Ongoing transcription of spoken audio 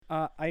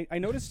I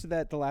noticed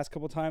that the last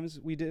couple times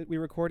we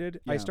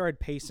recorded, I started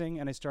pacing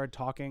and I started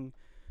talking.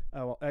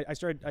 I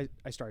started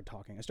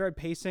talking. I started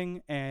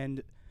pacing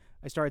and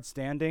I started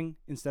standing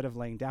instead of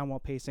laying down while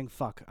pacing.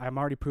 Fuck, I'm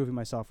already proving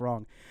myself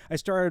wrong.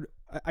 The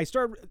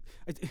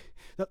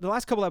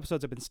last couple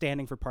episodes I've been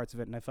standing for parts of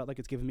it, and I felt like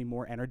it's given me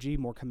more energy,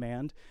 more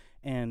command,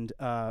 and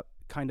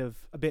kind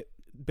of a bit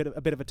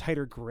of a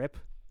tighter grip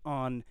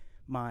on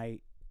my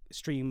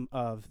stream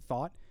of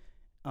thought.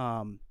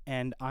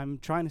 And I'm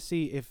trying to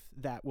see if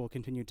that will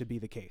continue to be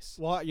the case.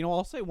 Well,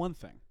 I'll say one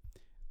thing.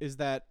 Is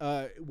that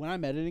when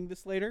I'm editing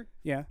this later,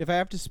 Yeah. if I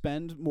have to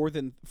spend more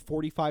than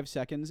 45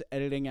 seconds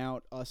editing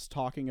out us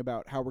talking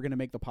about how we're going to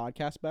make the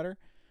podcast better,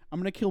 I'm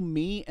going to kill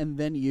me and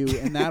then you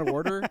in that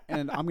order,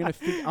 and I'm going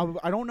to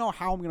I don't know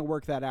how I'm going to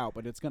work that out,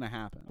 but it's going to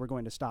happen. We're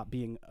going to stop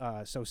being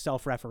so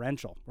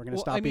self-referential. We're going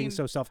to stop being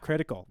so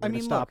self-critical. We're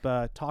going to stop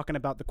talking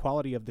about the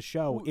quality of the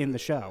show in the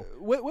show.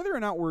 Whether or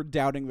not we're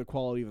doubting the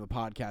quality of the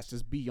podcast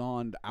is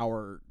beyond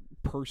our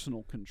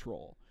personal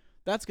control.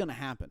 That's gonna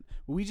happen.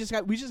 We just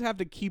have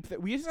to keep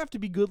that. We just have to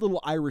be good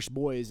little Irish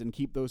boys and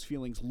keep those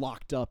feelings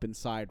locked up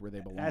inside where they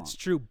belong. That's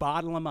true.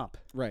 Bottle them up.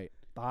 Right.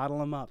 Bottle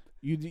them up.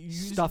 You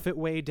stuff it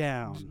way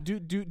down.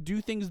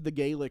 Do things the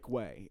Gaelic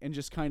way and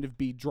just kind of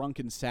be drunk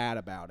and sad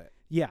about it.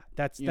 Yeah,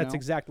 that's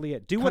exactly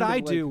it. Do what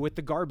I do with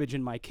the garbage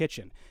in my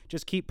kitchen.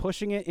 Just keep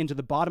pushing it into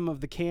the bottom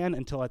of the can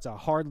until it's a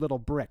hard little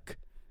brick.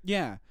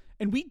 Yeah,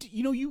 and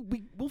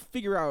we'll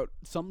figure out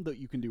something that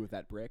you can do with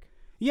that brick.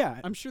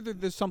 Yeah, I'm sure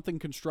that there's something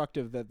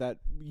constructive that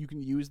you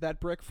can use that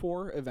brick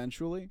for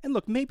eventually. And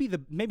look, maybe the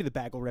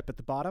bag will rip at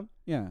the bottom.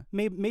 Yeah.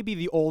 Maybe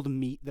the old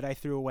meat that I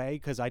threw away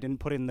because I didn't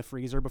put it in the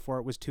freezer before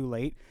it was too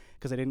late,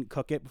 because I didn't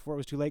cook it before it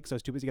was too late, because I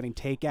was too busy getting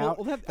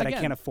takeout that I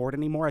can't afford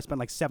anymore. I spent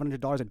like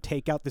 $700 on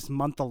takeout this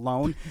month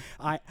alone.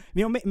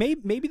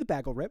 Maybe the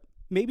bag will rip.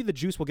 Maybe the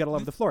juice will get all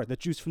over the floor. The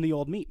juice from the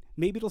old meat.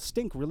 Maybe it'll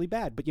stink really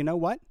bad. But you know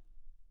what?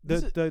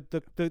 But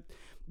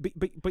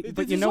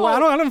you know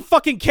what? I don't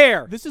fucking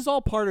care. This is all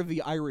part of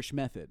the Irish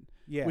method.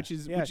 Yeah.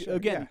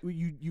 You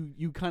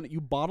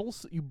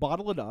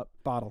bottle it up.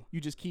 Bottle. You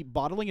just keep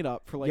bottling it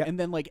up for and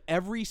then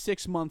every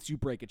 6 months you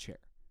break a chair.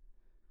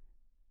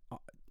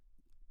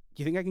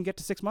 You think I can get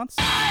to 6 months?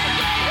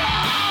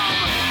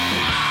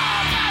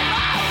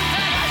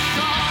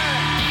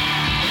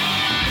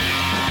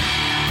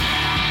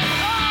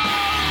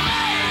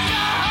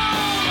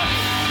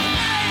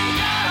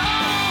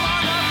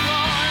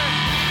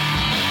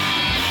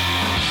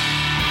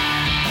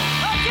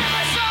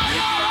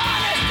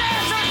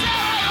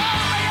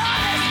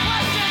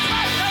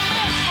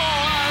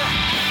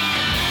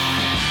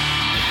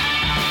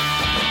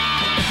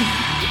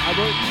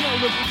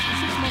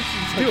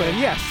 Do it.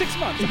 Yeah, 6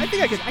 months. I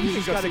think I can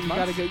go 6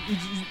 months.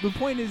 The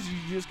point is, you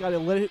just gotta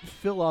let it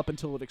fill up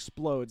until it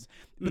explodes.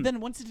 But then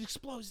once it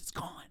explodes, it's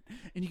gone,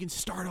 and you can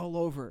start all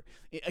over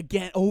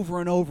again, over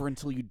and over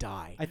until you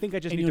die. I think I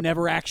just and you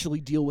never actually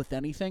deal with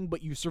anything,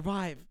 but you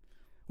survive.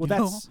 Well,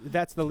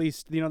 that's the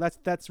least.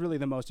 That's really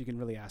the most you can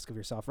really ask of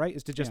yourself, right?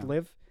 Is to just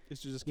live.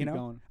 Is to just keep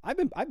going. I've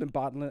been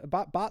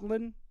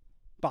bottling.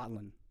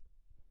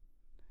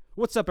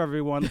 What's up,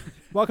 everyone?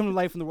 Welcome to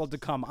Life in the World to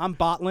Come. I'm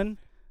bottling.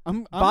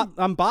 I'm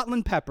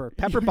bottling Pepper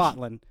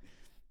bottling,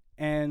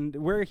 and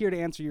we're here to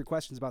answer your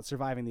questions about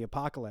surviving the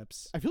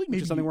apocalypse. I feel like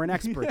which is something we're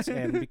experts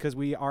in, because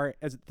we are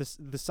as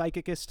the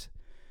psychicest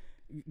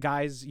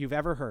guys you've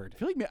ever heard.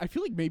 I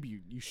feel like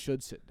maybe you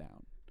should sit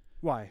down.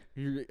 Why?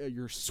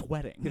 You're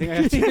sweating. You think I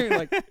have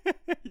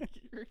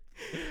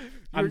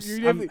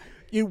to?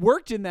 It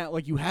worked in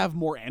that you have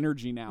more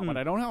energy now, but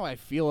I don't know how I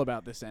feel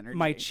about this energy.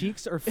 My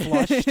cheeks are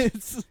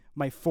flushed.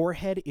 My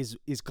forehead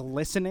is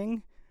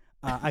glistening.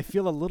 I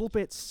feel a little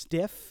bit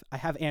stiff. I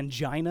have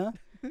angina,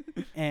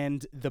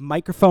 and the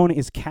microphone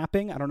is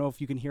capping. I don't know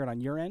if you can hear it on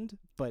your end,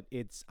 but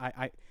it's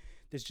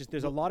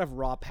there's a lot of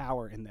raw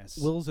power in this.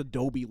 Will's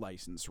Adobe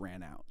license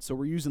ran out, so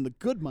we're using the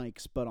good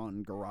mics, but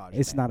on GarageBand.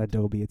 It's not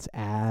Adobe. It's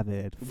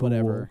Avid.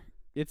 Whatever.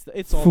 Fool.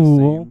 It's all the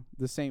same.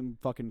 The same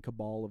fucking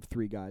cabal of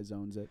three guys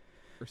owns it,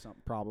 or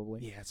something probably.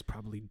 Yeah, it's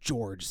probably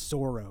George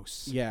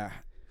Soros. Yeah.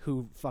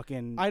 Who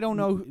fucking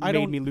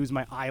made me lose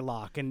my eye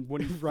lock and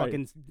wouldn't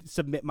fucking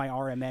submit my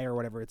RMA or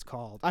whatever it's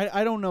called.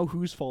 I don't know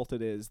whose fault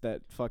it is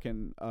that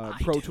fucking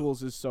Pro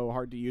Tools is so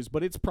hard to use,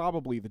 but it's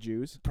probably the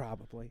Jews.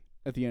 Probably.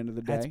 At the end of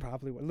the day. That's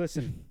probably what.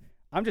 Listen,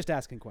 I'm just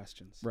asking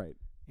questions. Right.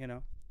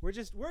 We're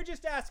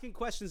just asking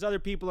questions other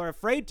people are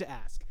afraid to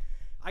ask.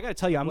 I got to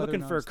tell you, I'm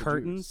looking for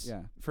curtains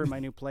for my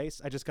new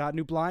place. I just got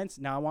new blinds.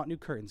 Now I want new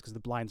curtains because the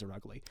blinds are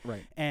ugly.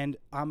 Right. And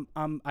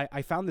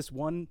I found this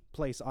one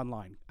place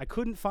online. I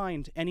couldn't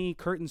find any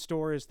curtain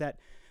stores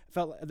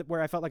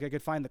where I felt like I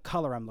could find the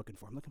color I'm looking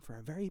for. I'm looking for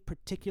a very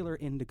particular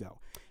indigo.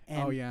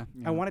 And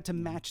I wanted to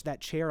match that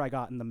chair I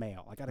got in the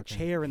mail. I got a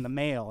chair in the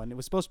mail, and it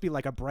was supposed to be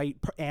like a bright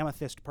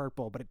amethyst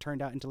purple, but it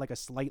turned out into like a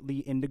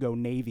slightly indigo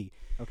navy.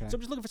 Okay. So I'm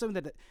just looking for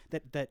something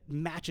that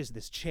matches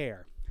this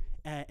chair.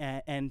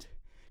 And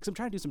because I'm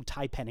trying to do some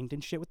Ty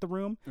Pennington shit with the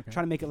room.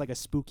 Trying to make it like a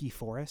spooky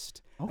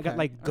forest. I got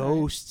like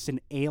ghosts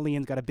and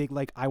aliens. Got a big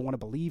I Want to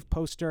Believe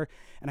poster,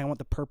 and I want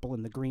the purple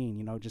and the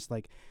green. Just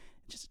like,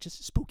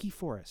 just spooky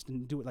forest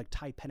and do it like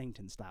Ty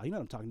Pennington style. You know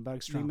what I'm talking about?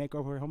 Extreme No.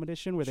 Makeover Home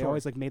Edition, where they Sure.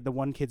 always like made the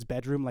one kid's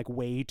bedroom like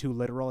way too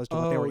literal as to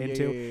what they were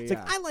into. It's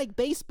like, I like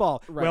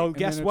baseball. Right. Well, And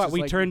guess then it's what? just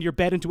We like- turned your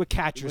bed into a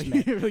catcher's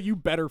mitt. You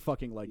better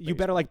fucking like. You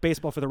better like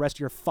baseball for the rest of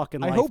your fucking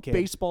life. I hope kid.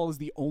 baseball is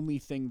the only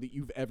thing that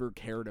you've ever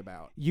cared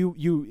about. We've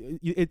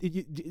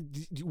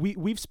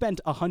spent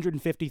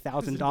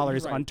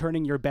 $150,000 Right. on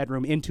turning your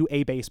bedroom into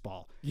a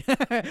baseball.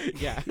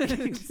 Yeah.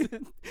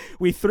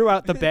 We threw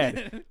out the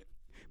bed.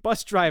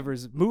 Bus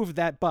drivers, move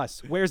that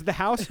bus. Where's the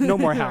house? No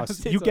more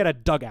house. You get a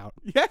dugout.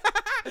 Yeah.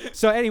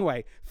 So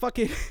anyway,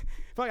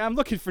 I'm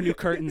looking for new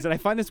curtains, and I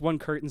find this one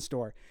curtain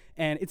store,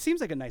 and it seems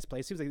like a nice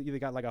place. It seems like they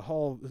got like a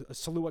whole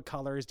slew of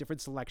colors,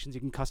 different selections. You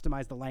can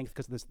customize the length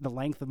because the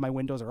length of my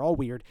windows are all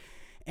weird.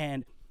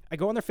 And I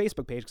go on their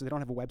Facebook page because they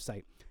don't have a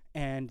website,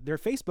 and their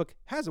Facebook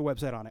has a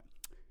website on it,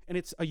 and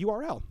it's a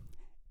URL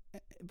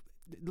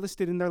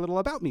listed in their little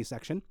About Me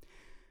section.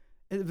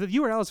 The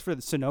URL is for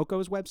the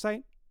Sunoco's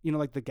website. You know,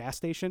 like the gas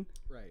station.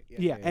 Right.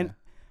 Yeah, and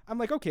I'm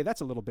like, okay,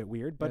 that's a little bit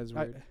weird, but That is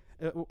weird.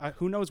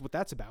 who knows what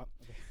that's about?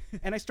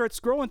 And I start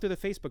scrolling through the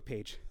Facebook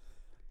page.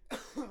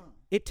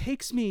 It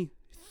takes me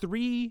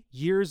 3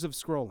 years of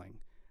scrolling.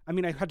 I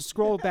mean, I had to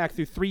scroll back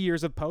through 3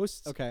 years of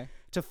posts Okay.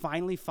 to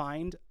finally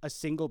find a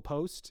single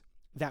post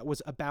that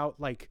was about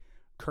like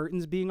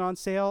curtains being on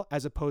sale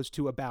as opposed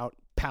to about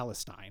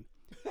Palestine.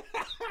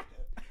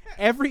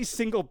 Every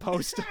single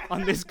post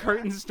on this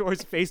curtain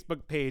store's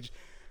Facebook page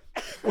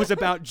was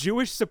about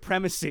Jewish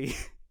supremacy.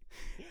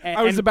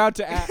 I was about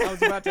to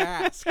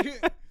ask.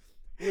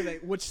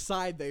 Which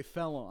side they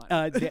fell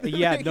on.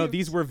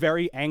 These were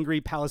very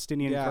angry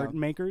Palestinian Yeah. curtain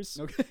makers.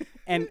 Okay.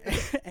 And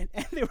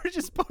they were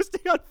just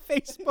posting on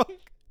Facebook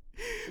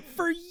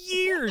for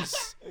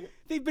years.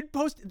 They've been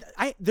posting.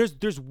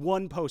 There's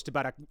one post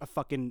about a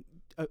fucking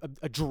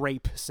a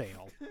drape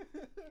sale.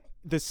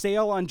 The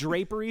sale on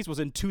draperies was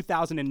in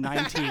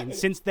 2019.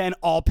 Since then,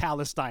 all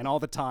Palestine, all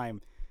the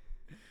time.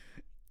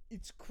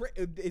 It's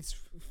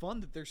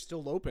fun that they're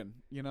still open,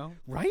 you know?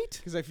 Right?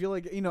 Because I feel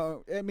like, you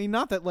know, I mean,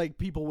 not that like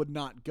people would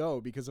not go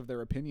because of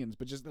their opinions,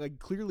 but just like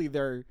clearly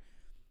they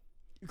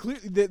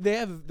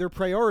have their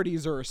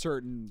priorities are a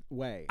certain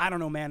way. I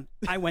don't know, man.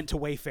 I went to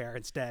Wayfair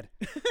instead.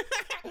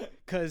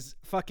 Because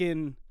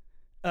fucking,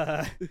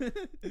 I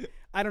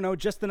don't know,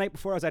 just the night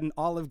before I was at an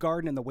Olive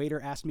Garden and the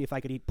waiter asked me if I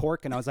could eat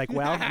pork. And I was like,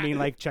 well, I mean,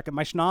 like, check out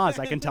my schnoz.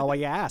 I can tell why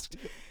you asked.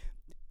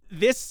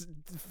 This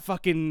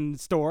fucking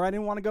store, I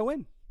didn't want to go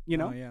in. You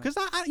know, because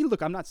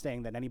look, I'm not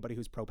saying that anybody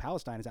who's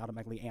pro-Palestine is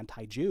automatically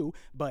anti-Jew,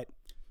 but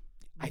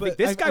I think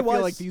this guy feel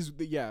was like these,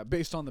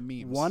 based on the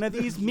memes. One of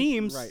these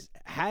memes Right.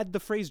 had the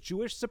phrase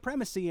Jewish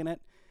supremacy in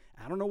it.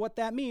 I don't know what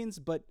that means,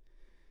 but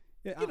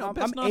I'm not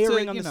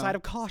erring to, on the you know, side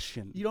of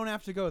caution. You don't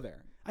have to go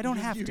there. I don't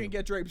have You to. can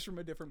get drapes from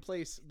a different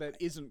place that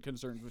isn't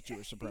concerned with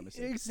Jewish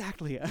supremacy.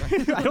 Exactly.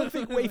 I don't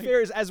think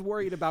Wayfair is as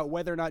worried about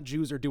whether or not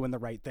Jews are doing the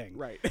right thing.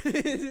 Right.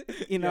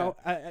 You know,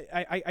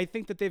 I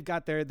think that they've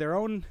got their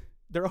own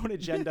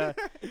agenda,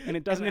 and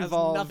it doesn't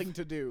involve nothing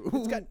to do.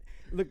 It's got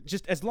look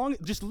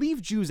just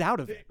leave Jews out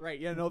of it. Right?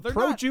 Yeah. No, they're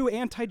Pro-Jew,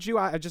 anti-Jew.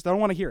 I don't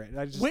want to hear it.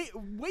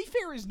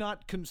 Wayfair is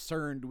not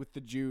concerned with the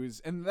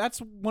Jews, and that's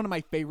one of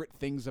my favorite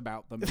things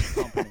about them. As a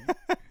company.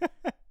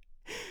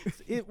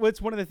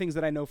 It's one of the things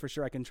that I know for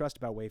sure I can trust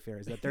about Wayfair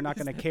is that they're not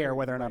going to care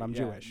whether or not I'm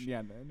Jewish.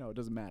 Yeah. No, it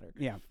doesn't matter.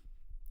 Yeah.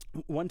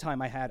 One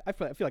time I feel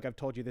like I've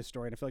told you this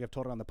story, and I feel like I've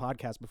told it on the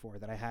podcast before,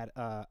 that I had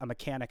a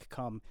mechanic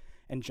come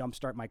and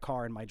jumpstart my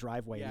car in my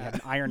driveway, and he had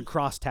an Iron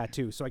Cross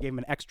tattoo, so I gave him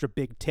an extra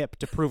big tip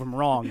to prove him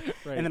wrong.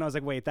 Right. And then I was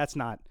like, wait, that's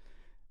not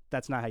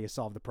how you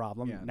solve the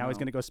problem. Yeah, now he's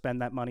going to go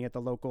spend that money at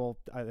the local,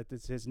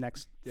 it's his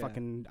next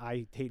fucking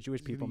I hate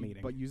Jewish people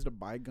meeting. But used a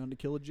bygone to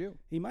kill a Jew.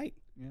 He might.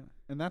 Yeah.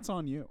 And that's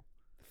on you.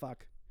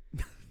 Fuck.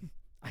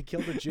 I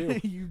killed a Jew.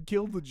 You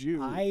killed the Jew.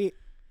 I'm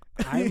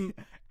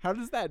How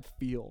does that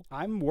feel?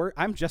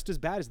 I'm just as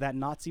bad as that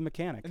Nazi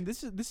mechanic. And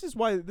this is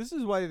why this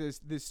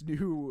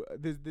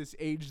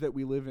age that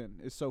we live in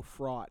is so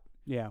fraught.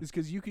 Yeah. It's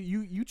because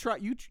you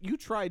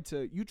tried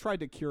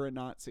to cure a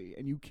Nazi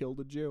and you killed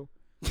a Jew.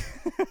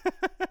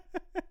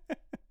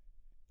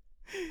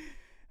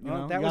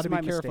 Well, that was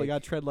my mistake. You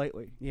gotta tread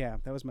lightly. Yeah,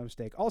 that was my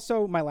mistake.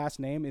 Also, my last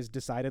name is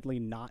decidedly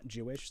not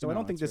Jewish, so I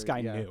don't think this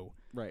guy knew.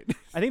 Right.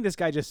 I think this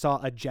guy just saw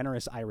a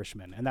generous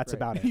Irishman, and that's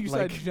about it. You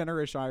said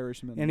generous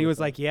Irishman. And he was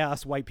like, yeah,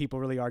 us white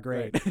people really are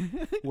great.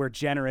 Right. We're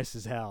generous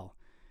as hell.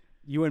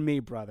 You and me,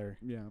 brother.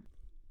 Yeah.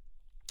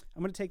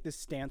 I'm going to take this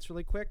stance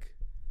really quick.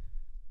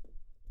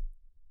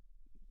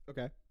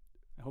 Okay.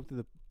 I hope that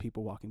the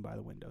people walking by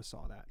the window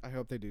saw that. I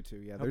hope they do too.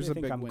 Yeah. I hope There's they a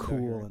think big I'm window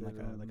cool here.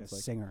 and like a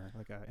singer,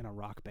 in a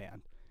rock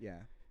band.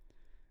 Yeah.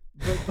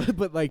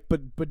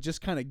 But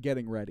just kind of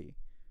getting ready.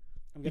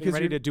 I'm getting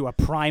ready to do a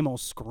primal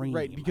scream.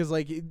 Right, because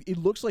like it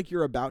looks like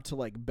you're about to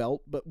like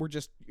belt, but we're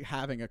just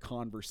having a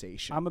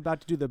conversation. I'm about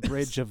to do the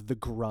bridge of The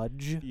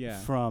Grudge Yeah.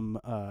 from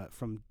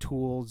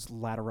Tool's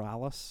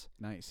Lateralis.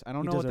 Nice. I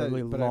don't He know does what a that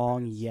really but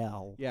long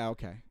yell. Yeah,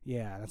 okay.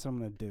 Yeah, that's what I'm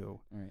gonna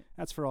do. All right.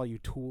 That's for all you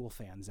Tool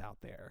fans out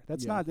there.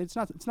 That's Yeah. It's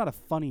not a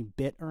funny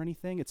bit or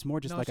anything. It's more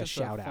just No, like it's a just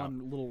shout out.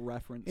 fun little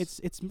reference.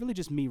 It's really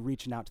just me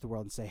reaching out to the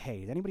world and say,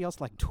 hey, does anybody else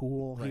like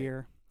Tool Right.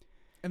 here?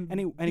 and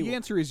any- the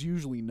answer is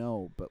usually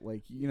no, but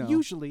like, you know.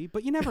 Usually,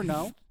 but you never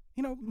know.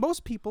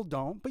 Most people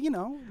don't, but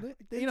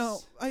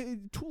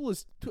Tool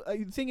is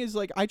the thing is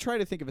like I try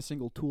to think of a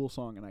single Tool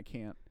song and I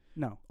can't.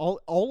 no.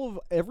 All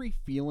of every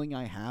feeling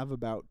I have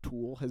about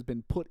Tool has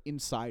been put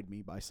inside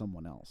me by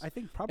someone else. I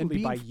think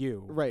probably by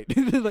you. Right.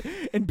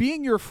 And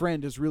being your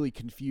friend has really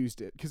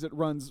confused it because it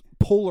runs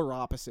polar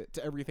opposite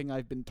to everything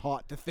I've been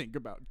taught to think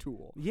about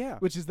Tool. Yeah.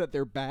 Which is that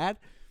they're bad.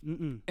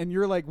 Mm-mm. And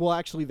you're like, well,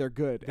 actually, they're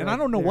good. And I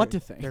don't know what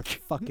to think. They're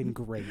fucking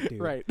great, dude.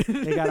 Right.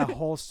 They got a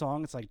whole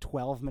song. It's like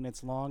 12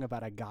 minutes long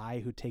about a guy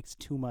who takes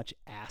too much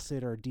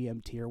acid or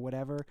DMT or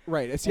whatever.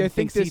 Right. See, And I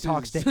think thinks this he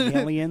talks is to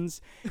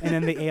aliens, and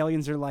then the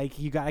aliens are like,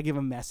 "You gotta give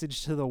a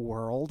message to the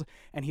world,"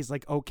 and he's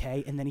like,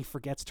 "Okay," and then he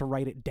forgets to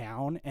write it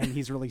down, and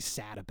he's really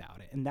sad about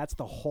it. And that's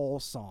the whole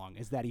song,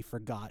 is that he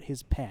forgot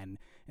his pen,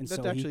 and That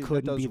so actually- he that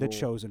couldn't does be the rule.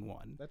 chosen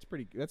one. That's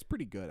pretty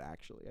good,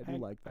 actually. I do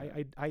like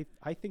that.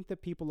 I think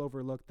that people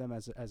overlook them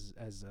as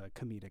a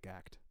comedic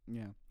act.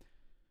 Yeah.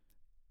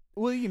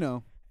 Well, you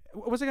know.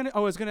 What was I gonna? Oh,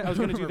 I was gonna do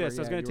Remember, this.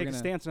 I was yeah, gonna you take were a gonna-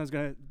 stance, and I was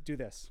gonna do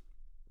this.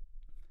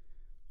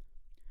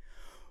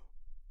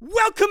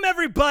 Welcome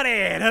everybody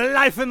to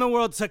Life in the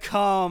World to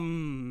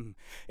Come.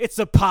 It's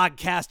a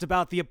podcast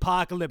about the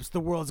apocalypse. The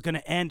world's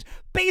gonna end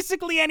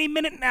basically any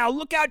minute now.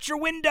 Look out your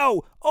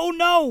window. Oh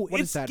no!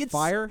 What is that,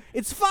 fire?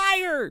 It's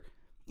fire.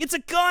 It's a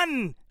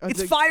gun.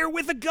 It's fire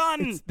with a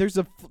gun. There's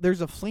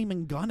a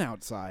flaming gun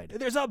outside.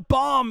 There's a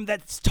bomb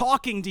that's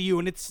talking to you,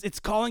 and it's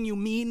calling you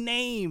mean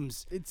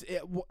names. It's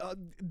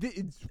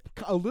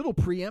a little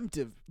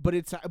preemptive, but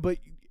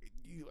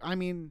I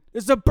mean,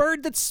 There's a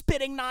bird that's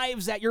spitting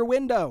knives at your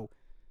window.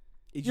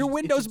 Your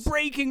window's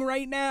breaking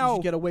right You now.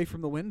 should get away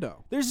from the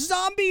window. There's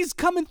zombies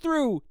coming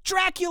through.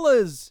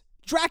 Dracula's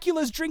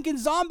drinking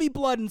zombie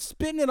blood and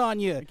spitting it on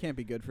you. It can't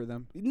be good for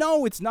them.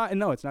 No, it's not.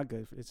 No, it's not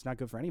good. It's not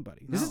good for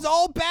anybody. This No. is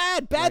all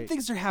bad. Bad Right.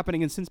 things are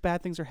happening, and since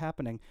bad things are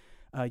happening,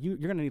 you're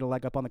going to need a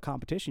leg up on the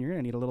competition. You're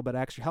going to need a little bit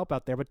of extra help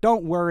out there. But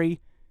don't worry.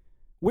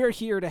 We're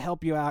here to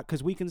help you out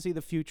because we can see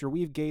the future.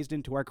 We've gazed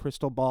into our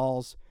crystal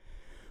balls.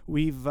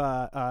 We've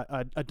done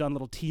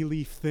little tea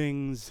leaf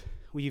things.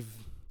 We've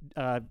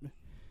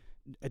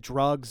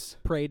drugs,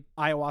 Prayed.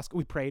 ayahuasca.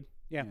 We prayed.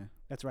 Yeah, Yeah.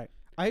 that's right.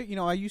 I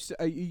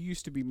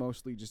used to be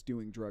mostly just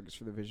doing drugs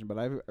for the vision, but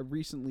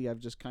I've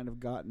just kind of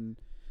gotten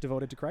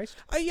Devoted to Christ.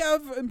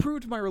 I've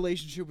improved my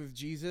relationship with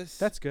Jesus.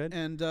 That's good.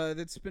 And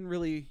that's been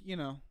really,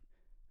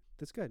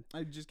 That's good.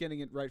 I'm just getting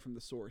it right from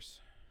the source.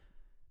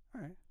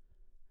 All right.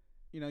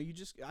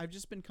 I've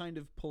just been kind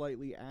of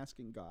politely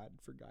asking God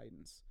for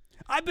guidance.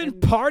 I've been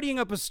partying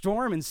up a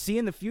storm and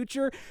seeing the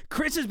future.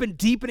 Chris has been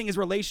deepening his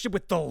relationship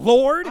with the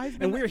Lord,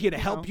 and we're here to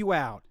help you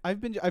out. I've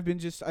been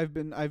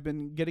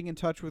getting in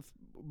touch with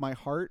my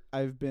heart.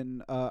 I've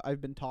been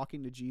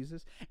talking to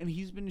Jesus, and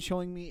he's been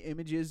showing me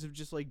images of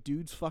just like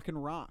dudes fucking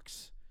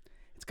rocks.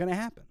 It's gonna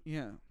happen.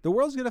 Yeah. The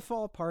world's gonna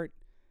fall apart,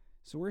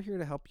 so we're here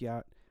to help you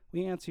out.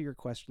 We answer your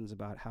questions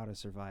about how to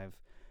survive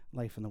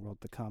life in the world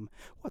to come.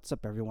 What's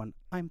up, everyone?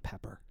 I'm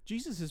Pepper.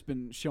 Jesus has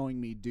been showing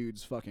me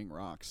dudes fucking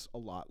rocks a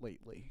lot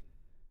lately.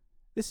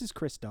 This is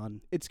Chris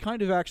Dunn. It's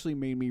kind of actually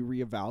made me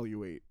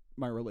reevaluate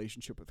my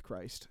relationship with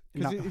Christ,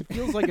 because No. it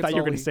feels like I it's thought you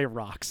were all going to he- say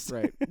rocks.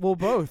 right. Well,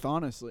 both,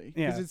 honestly,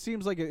 because Yeah. it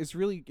seems like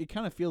it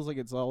kind of feels like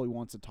it's all he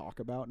wants to talk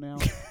about now.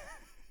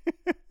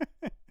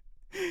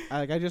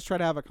 I just try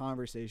to have a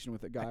conversation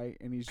with a guy,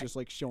 and he's just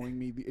like showing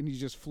me, and he's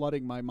just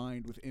flooding my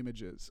mind with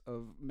images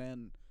of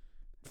men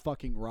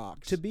fucking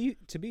rocks. To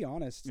be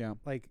honest, Yeah.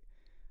 like,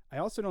 I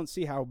also don't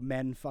see how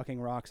men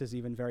fucking rocks is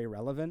even very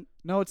relevant.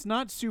 No, it's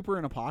not super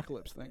an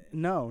apocalypse thing.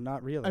 No,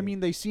 not really. I mean,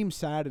 they seem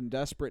sad and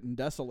desperate and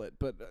desolate,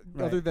 but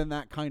Right. other than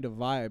that kind of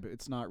vibe,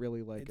 it's not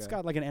really like it's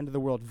got like an end of the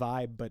world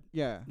vibe, but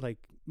yeah, like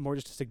more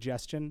just a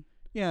suggestion.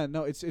 yeah.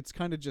 No, it's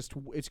kind of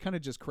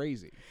just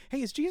crazy.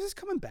 Hey, is Jesus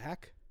coming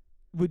back?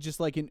 With just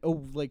like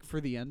for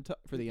the end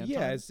Yeah,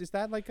 time? is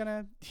that like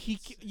gonna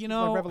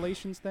a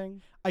Revelations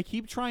thing? I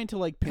keep trying to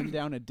like pin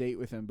down a date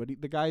with him, but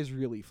the guy's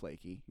really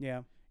flaky.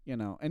 Yeah.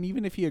 And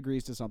even if he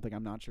agrees to something,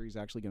 I'm not sure he's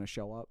actually going to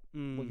show up.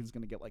 Mm. Like he's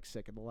going to get like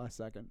sick at the last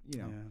second.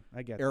 Yeah,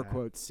 I get air that.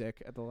 quotes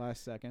sick at the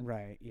last second.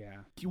 Right. Yeah.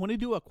 Do you want to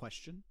do a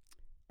question?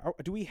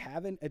 Do we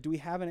have an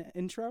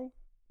intro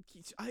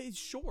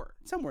Sure.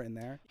 somewhere in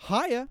there?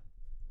 Hiya.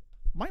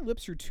 My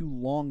lips are too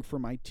long for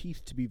my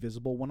teeth to be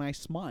visible when I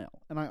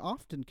smile, and I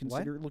often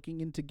consider looking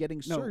into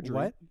getting surgery.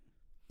 What?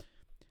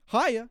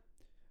 Hiya.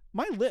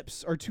 My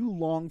lips are too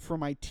long for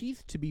my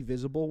teeth to be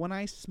visible when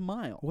I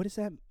smile. What is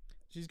that?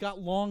 She's got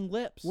long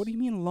lips. What do you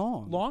mean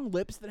long? Long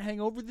lips that hang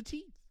over the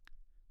teeth.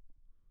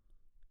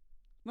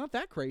 Not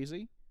that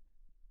crazy.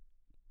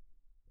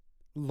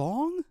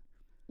 Long?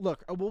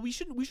 Look, well, we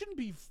shouldn't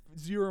be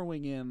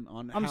zeroing in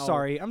on. I'm how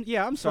sorry.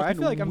 I'm sorry. I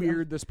feel like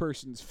weird this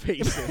person's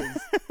face is.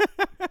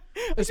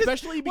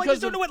 Especially because I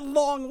just don't know what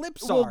long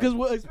lips are.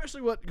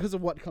 Because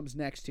of what comes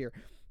next here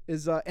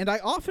is, and I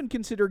often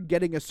consider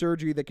getting a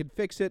surgery that could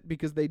fix it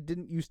because they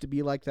didn't used to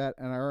be like that,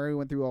 and I already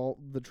went through all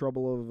the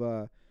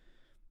trouble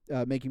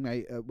of making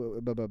my.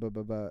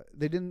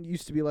 They didn't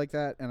used to be like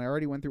that, and I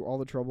already went through all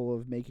the trouble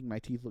of making my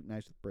teeth look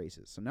nice with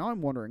braces. So now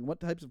I'm wondering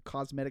what types of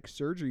cosmetic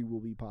surgery will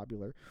be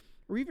popular,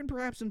 or even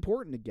perhaps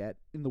important to get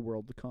in the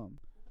world to come.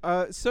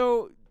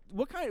 So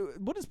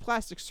what is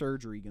plastic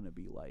surgery going to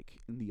be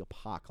like in the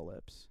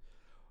apocalypse?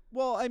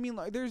 Well, I mean,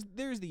 like,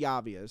 there's the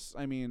obvious.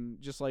 I mean,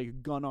 just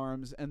like gun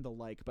arms and the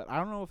like. But I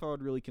don't know if I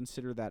would really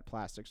consider that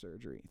plastic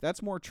surgery.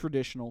 That's more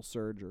traditional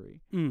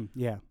surgery.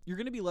 Yeah. You're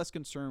going to be less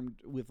concerned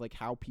with like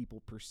how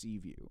people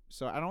perceive you.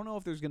 So I don't know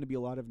if there's going to be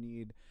a lot of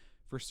need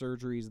for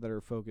surgeries that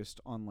are focused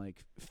on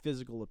like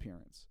physical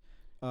appearance.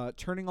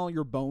 Turning all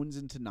your bones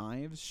into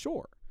knives,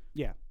 sure.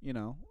 Yeah. You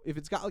know, if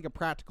it's got like a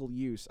practical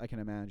use, I can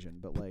imagine.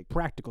 But like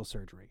practical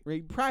surgery.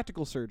 Right,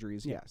 practical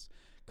surgeries, yes.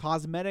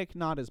 Cosmetic,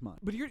 not as much.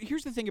 But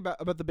here's the thing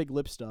about the big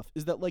lip stuff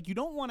is that like you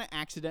don't want to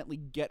accidentally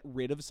get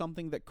rid of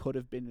something that could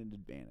have been an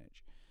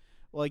advantage.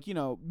 Like, you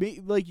know,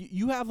 like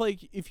you have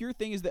like if your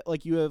thing is that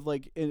like you have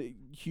like a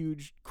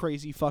huge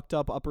crazy fucked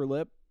up upper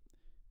lip,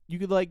 you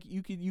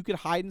could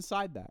hide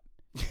inside that.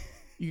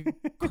 You could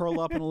curl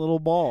up in a little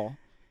ball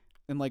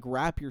and like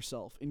wrap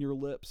yourself in your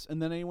lips,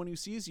 and then anyone who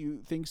sees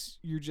you thinks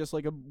you're just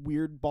like a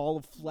weird ball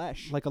of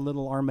flesh, like a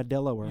little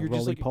armadillo or a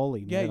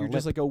roly-poly. Yeah, you're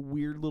just like a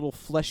weird little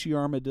fleshy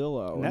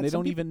armadillo, and they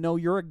don't even know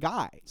you're a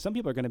guy. Some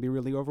people are going to be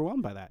really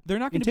overwhelmed by that. They're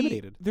not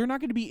intimidated. They're not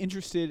going to be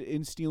interested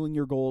in stealing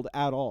your gold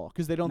at all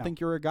because they don't think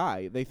you're a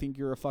guy. They think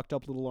you're a fucked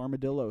up little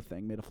armadillo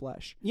thing made of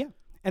flesh. Yeah.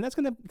 And that's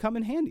going to come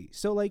in handy.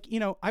 So, like, you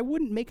know, I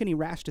wouldn't make any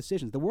rash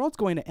decisions. The world's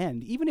going to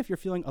end. Even if you're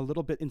feeling a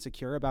little bit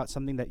insecure about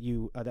something that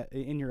you, that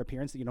in your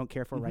appearance that you don't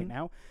care for right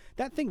now,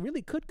 that thing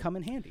really could come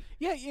in handy.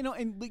 Yeah, you know,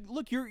 and like,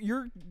 look,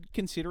 you're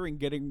considering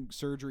getting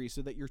surgery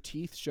so that your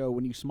teeth show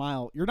when you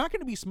smile. You're not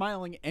going to be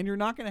smiling, and you're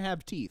not going to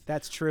have teeth.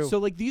 That's true. So,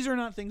 like, these are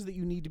not things that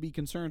you need to be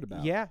concerned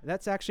about. Yeah,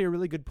 that's actually a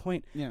really good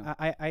point. Yeah.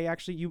 I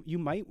actually, you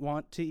might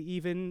want to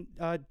even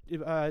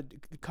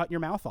cut your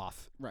mouth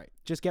off. Right.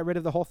 Just get rid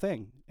of the whole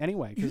thing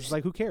anyway, because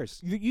like, who cares?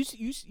 You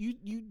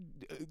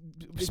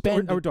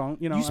spend or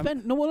don't, you know? You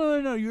spend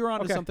no. You're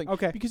onto something.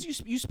 Okay. Because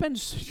you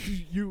spend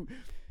you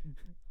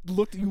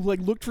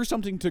looked for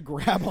something to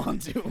grab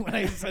onto when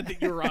I said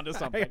that you were onto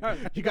something.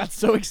 You got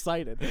so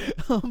excited.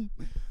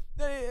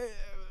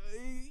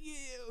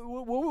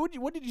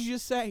 What did you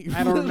just say?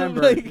 I don't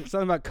remember.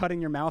 Something about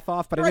cutting your mouth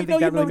off, but I didn't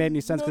think that really made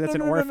any sense because that's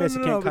an orifice.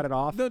 You can't cut it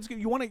off. No, it's good.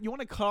 You want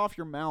to cut off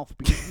your mouth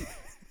because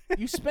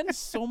you spend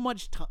so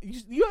much time.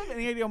 You have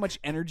any idea how much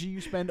energy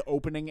you spend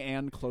opening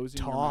and closing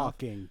your mouth?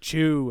 Talking,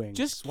 chewing,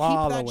 just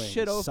swallowing, keep that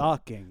shit open.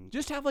 Sucking.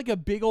 Just have like a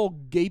big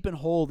old gaping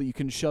hole that you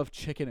can shove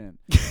chicken in.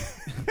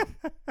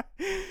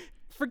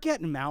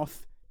 Forget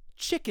mouth.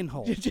 Chicken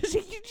hole.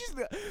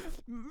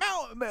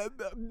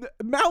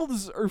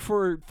 Mouths are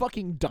for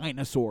fucking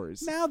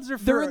dinosaurs. Mouths are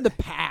for... They're in the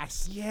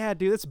past. Yeah,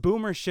 dude, that's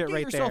boomer shit right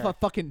there. Get yourself a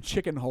fucking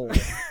chicken hole.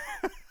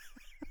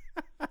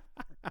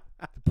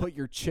 Put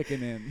your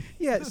chicken in.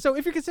 Yeah, so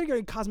if you're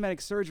considering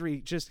cosmetic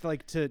surgery just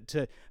like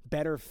to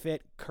better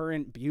fit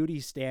current beauty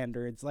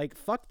standards, like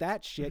fuck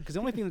that shit, because the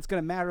only thing that's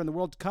going to matter in the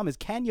world to come is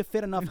can you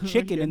fit enough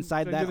chicken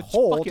inside that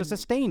hole to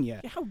sustain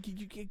you? How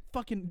you get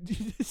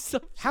fucking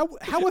how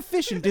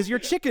efficient is your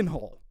chicken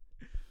hole?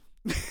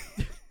 Put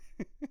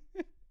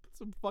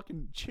some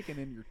fucking chicken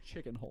in your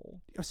chicken hole.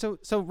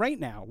 So right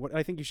now, what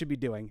I think you should be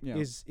doing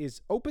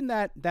is open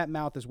that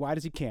mouth as wide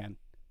as you can.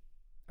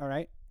 All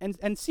right?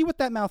 And see what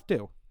that mouth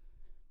do.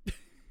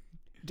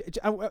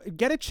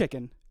 Get a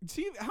chicken.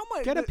 See how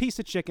much. Get a piece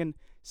of chicken.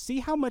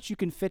 See how much you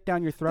can fit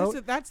down your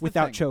throat that's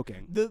without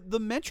choking. The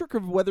metric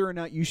of whether or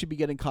not you should be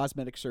getting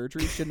cosmetic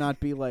surgery should not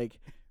be like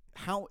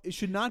it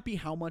should not be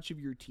how much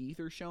of your teeth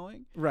are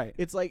showing. Right.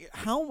 It's like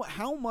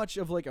how much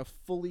of like a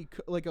fully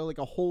like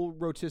a whole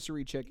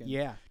rotisserie chicken.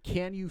 Yeah.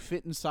 Can you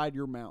fit inside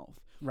your mouth?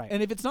 Right.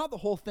 And if it's not the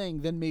whole thing,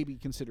 then maybe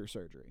consider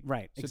surgery.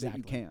 Right. So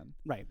exactly. that you can.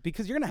 Right.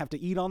 Because you're gonna have to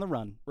eat on the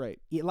run. Right.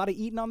 Eat a lot of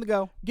eating on the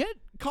go. Get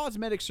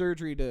cosmetic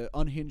surgery to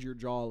unhinge your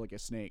jaw like a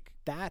snake.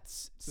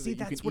 That's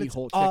that's what it's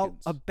all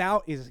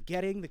about, is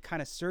getting the kind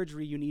of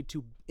surgery you need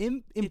to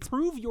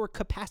improve your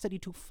capacity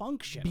to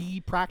function. Be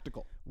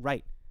practical.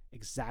 Right.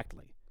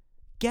 Exactly.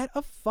 Get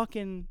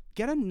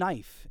a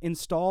knife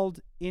installed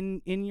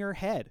in your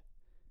head.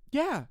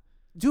 Yeah.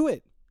 Do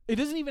it. It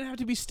doesn't even have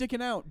to be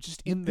sticking out,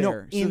 just in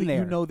there, so that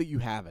you know that you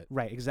have it.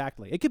 Right,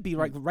 exactly. It could be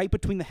right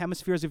between the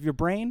hemispheres of your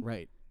brain.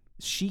 Right.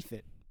 Sheath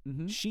it.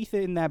 Mm-hmm. Sheath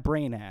it in that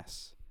brain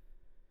ass.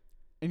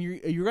 And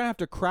you're gonna have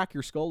to crack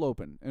your skull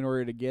open in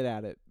order to get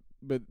at it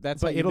but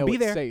that's But how you it'll know be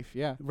it's there. safe.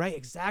 Yeah. Right,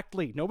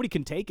 exactly. Nobody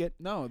can take it.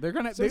 No, they're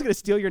gonna. Someone's gonna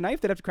steal your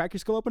knife. They'd have to crack your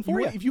skull open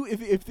for you.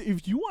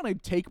 If you want to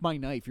take my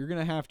knife, you're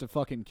gonna have to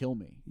fucking kill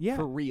me. Yeah.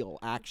 For real,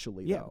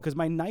 actually. Yeah, though. because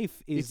my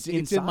knife is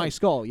it's in my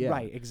skull. Yeah.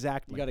 Right,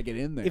 exactly. You got to get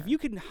in there. If you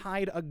can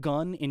hide a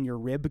gun in your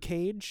rib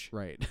cage,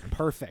 right.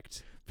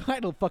 perfect.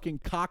 Hide a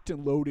fucking cocked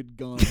and loaded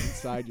gun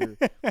inside your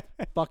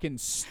fucking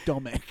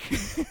stomach.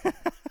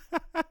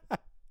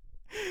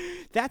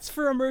 That's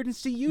for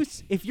emergency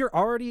use. If you're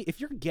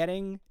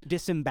getting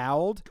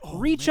disemboweled,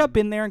 reach up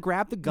in there and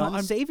grab the gun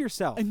and save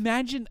yourself.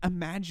 Imagine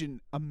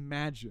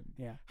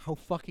Yeah. how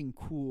fucking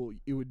cool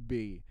it would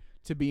be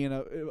to be in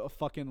a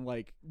fucking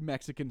like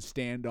Mexican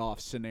standoff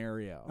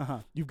scenario. Uh-huh.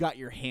 You've got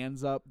your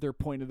hands up, they're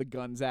pointing the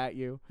guns at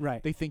you.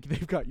 Right. They think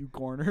they've got you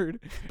cornered.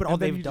 But all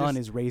they've done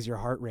is raise your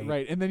heart rate.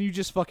 Right, and then you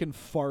just fucking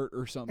fart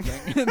or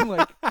something. And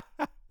like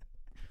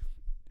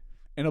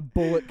and a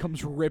bullet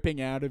comes ripping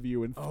out of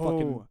you and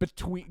fucking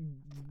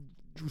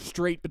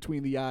straight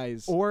between the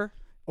eyes. Or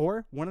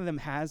one of them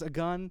has a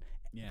gun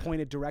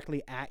pointed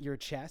directly at your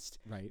chest.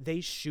 Right.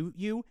 They shoot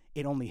you.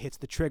 It only hits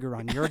the trigger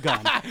on your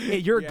gun.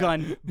 Your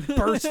gun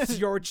bursts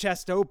your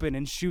chest open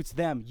and shoots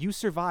them. You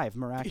survive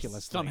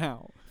miraculously.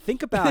 Somehow.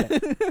 Think about it.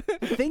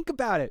 Think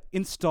about it.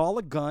 Install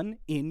a gun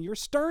in your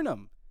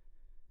sternum.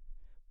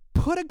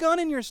 Put a gun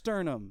in your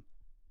sternum.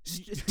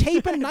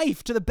 Tape a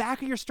knife to the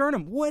back of your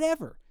sternum.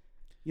 Whatever.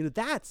 You know,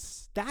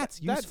 that's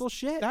useful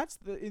shit. That's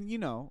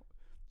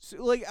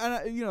so like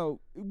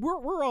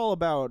we're all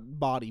about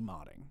body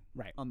modding,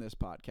 right, on this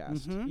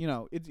podcast. Mm-hmm. You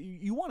know, it's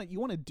you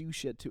want to do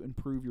shit to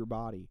improve your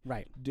body,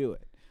 right? Do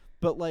it,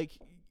 but like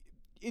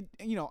it.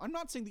 You know, I'm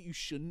not saying that you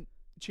shouldn't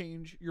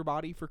change your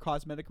body for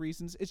cosmetic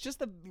reasons. It's just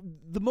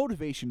the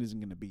motivation isn't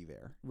going to be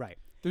there, right?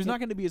 There's not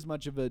going to be as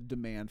much of a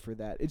demand for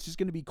that. It's just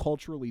going to be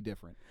culturally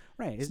different,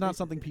 right? It's not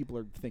something people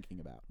are thinking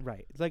about,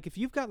 right? Like if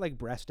you've got like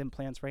breast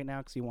implants right now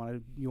because you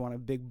want a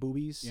big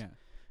boobies, yeah,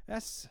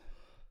 that's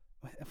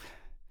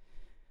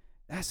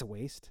a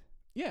waste.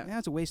 Yeah,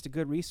 that's a waste of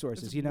good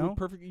resources. It's you know,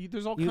 perfect.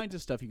 There's all kinds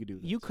of stuff you could do.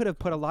 You could have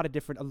put a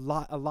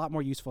lot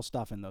more useful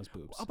stuff in those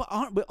boobs.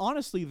 But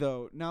honestly,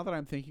 though, now that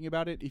I'm thinking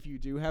about it, if you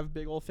do have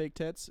big old fake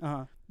tits,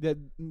 that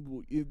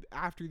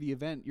after the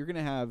event, you're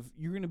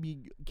gonna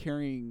be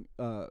carrying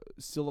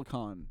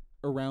silicone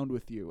around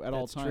with you at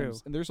all times,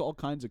 true. And there's all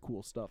kinds of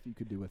cool stuff you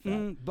could do with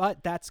that.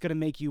 But that's gonna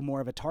make you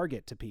more of a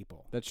target to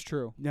people. That's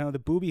true. No, the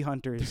booby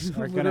hunters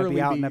are gonna be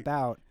out and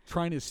about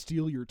trying to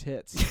steal your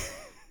tits.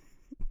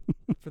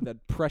 For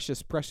that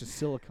precious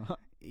silicone.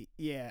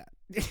 Yeah.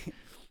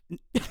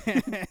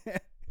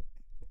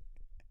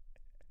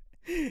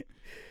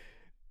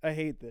 I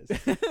hate this.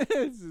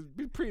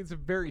 It's a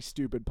very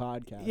stupid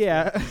podcast.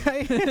 Yeah.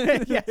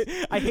 Yes.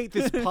 I hate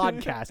this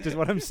podcast is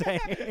what I'm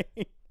saying.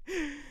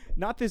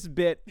 Not this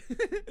bit.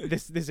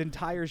 This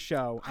entire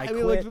show. I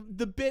mean, quit. like,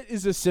 the bit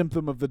is a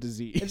symptom of the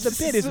disease. The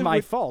bit is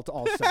my fault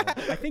also.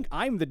 I think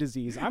I'm the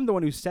disease. I'm the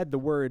one who said the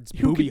words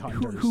booby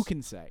hunters. Who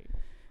can say?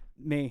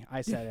 Me, I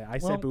said it. I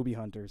said booby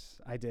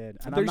hunters. I did,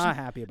 and I'm there's not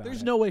happy about it.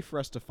 There's no way for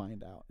us to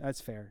find out. That's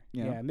fair.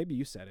 Yeah. Yeah, maybe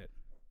you said it.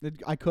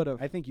 I could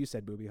have. I think you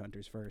said booby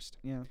hunters first.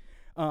 Yeah.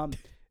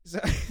 So,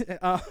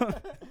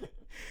 but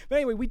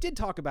anyway, we did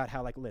talk about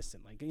how, like,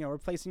 listen, like, you know,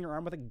 replacing your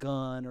arm with a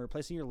gun, or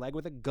replacing your leg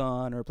with a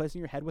gun, or replacing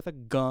your head with a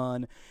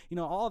gun. You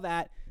know, all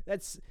that.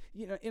 That's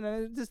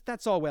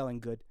that's all well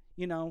and good.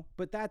 You know,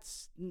 but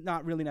that's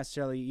not really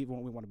necessarily even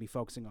what we want to be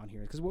focusing on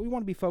here. Because what we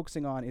want to be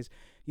focusing on is,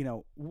 you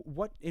know,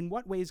 in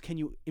what ways can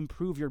you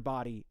improve your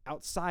body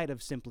outside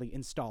of simply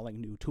installing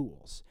new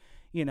tools?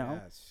 You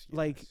know,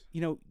 like,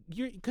 you know,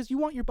 because you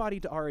want your body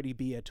to already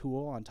be a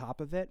tool on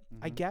top of it.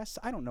 I guess.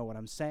 I don't know what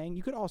I'm saying.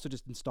 You could also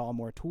just install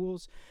more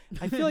tools.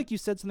 I feel like you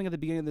said something at the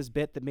beginning of this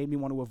bit that made me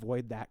want to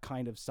avoid that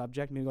kind of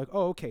subject. Maybe like,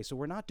 oh, okay, so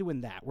we're not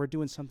doing that. We're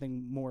doing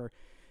something more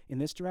in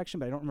this direction,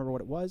 but I don't remember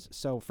what it was,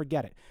 so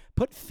forget it.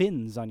 Put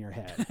fins on your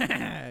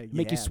head.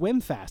 Make you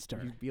swim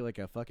faster. You'd be like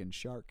a fucking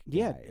shark.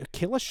 Yeah, guy.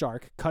 kill a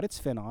shark, cut its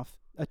fin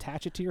off,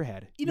 attach it to your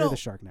head. You're know, the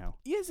shark now.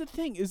 Here's the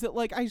thing, is that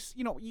like I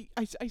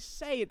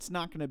say it's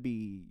not going to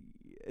be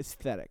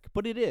aesthetic,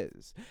 but it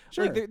is.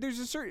 Sure. Like there's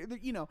a certain,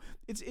 you know,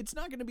 it's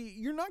not going to be,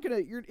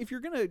 if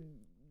you're going to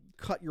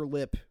cut your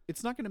lip,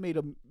 it's not going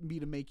to be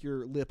to make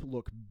your lip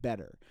look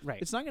better.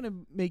 Right. It's not going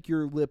to make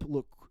your lip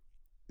look,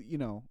 you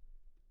know,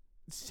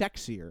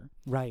 sexier.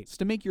 Right. It's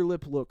to make your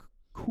lip look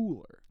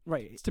cooler.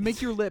 Right. It's to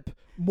make your lip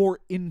more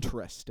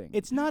interesting.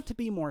 It's not to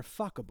be more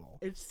fuckable.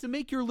 It's to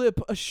make your lip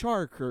a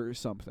shark or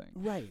something.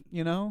 Right.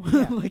 You know?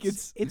 Yeah, like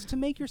it's to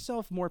make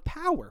yourself more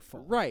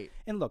powerful. Right.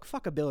 And look,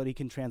 fuckability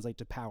can translate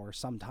to power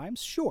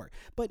sometimes, sure.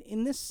 But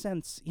in this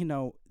sense, you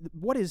know,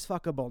 what is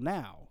fuckable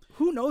now?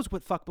 Who knows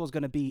what fuckable is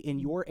going to be in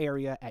your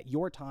area at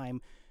your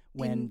time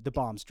when the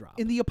bombs drop.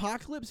 In the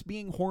apocalypse,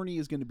 being horny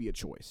is going to be a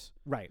choice.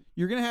 Right.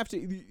 You're going to have to,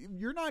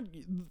 you're not,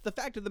 the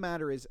fact of the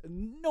matter is,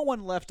 no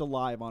one left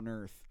alive on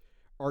Earth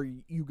are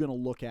you going to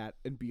look at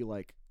and be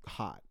like,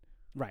 hot.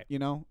 Right. You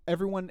know?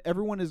 Everyone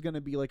is going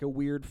to be like a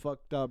weird,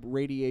 fucked up,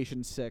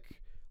 radiation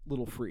sick,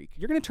 little freak.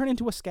 You're gonna turn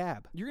into a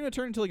scab. You're gonna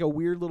turn into like a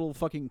weird little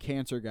fucking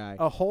cancer guy.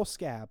 A whole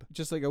scab.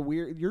 Just like a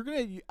weird. You're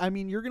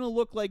gonna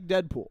look like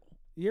Deadpool.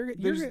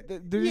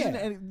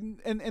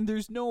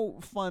 There's no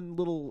fun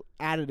little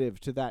additive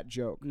to that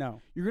joke.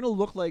 No, you're gonna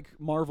look like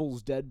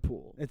Marvel's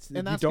Deadpool.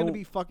 And that's gonna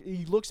be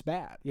He looks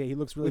bad. Yeah, he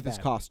looks really with bad his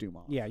costume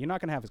on. Yeah, you're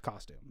not gonna have his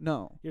costume.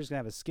 No, you're just gonna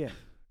have his skin.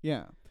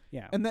 Yeah.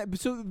 Yeah. And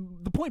so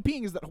the point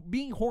being is that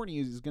being horny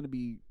is going to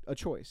be a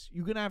choice.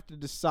 You're going to have to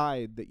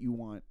decide that you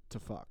want to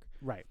fuck.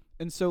 Right.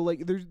 And so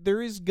like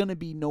there is going to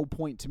be no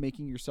point to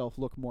making yourself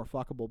look more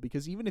fuckable,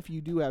 because even if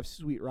you do have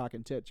sweet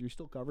rockin' tits, you're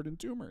still covered in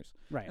tumors.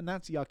 Right. And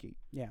that's yucky.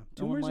 Yeah.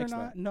 No one tumors likes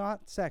are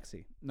not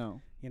sexy.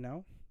 No. You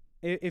know?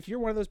 If you're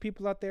one of those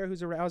people out there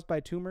who's aroused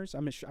by tumors,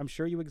 I'm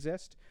sure you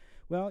exist.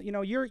 Well, you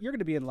know, you're going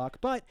to be in luck,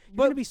 but you're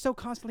going to be so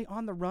constantly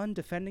on the run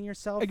defending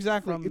yourself.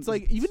 Exactly. It's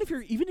like even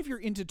if you're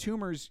into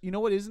tumors, you know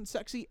what isn't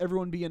sexy?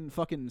 Everyone being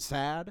fucking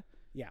sad.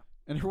 Yeah.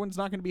 And everyone's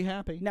not going to be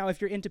happy. Now, if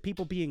you're into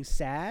people being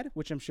sad,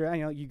 which I'm sure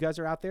you guys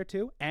are out there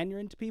too, and you're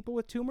into people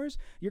with tumors,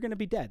 you're going to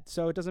be dead.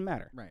 So it doesn't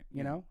matter. Right.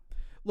 You know?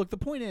 Look, the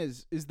point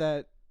is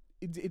that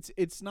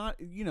it's not,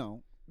 you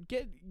know,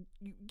 get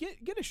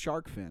a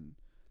shark fin.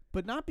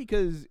 But not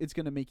because it's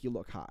going to make you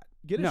look hot.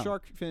 Get a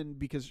shark fin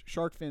because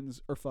shark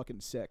fins are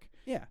fucking sick.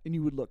 Yeah. And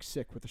you would look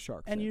sick with a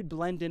shark fin. And you'd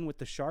blend in with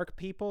the shark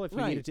people if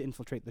you needed to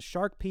infiltrate the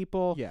shark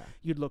people. Yeah.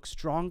 You'd look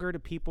stronger to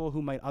people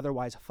who might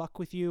otherwise fuck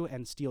with you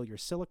and steal your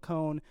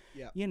silicone.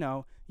 Yeah. You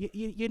know,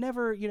 you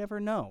never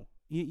know.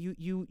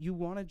 You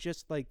want to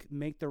just like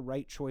make the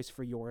right choice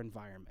for your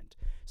environment.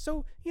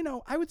 So, you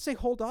know, I would say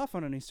hold off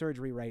on any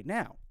surgery right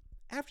now.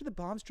 After the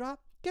bombs drop,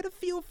 get a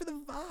feel for the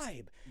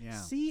vibe. Yeah.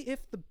 See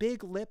if the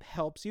big lip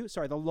helps you.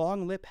 Sorry, the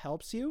long lip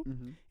helps you.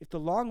 Mm-hmm. If the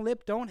long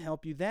lip don't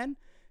help you, then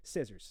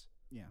scissors.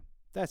 Yeah.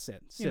 That's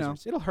it.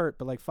 Scissors. You know, it'll hurt,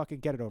 but like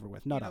fucking get it over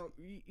with. Nut up.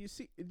 You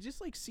see,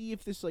 just like see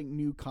if this like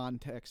new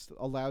context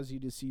allows you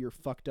to see your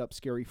fucked up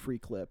scary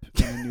freak lip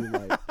in a new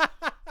light.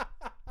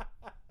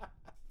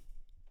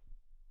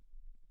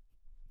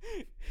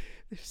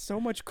 There's so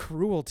much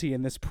cruelty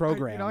in this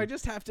program. I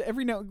just have to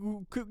every now,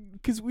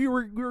 because we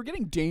were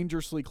getting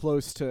dangerously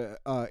close to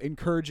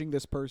encouraging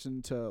this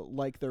person to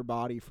like their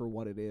body for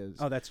what it is.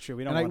 Oh, that's true.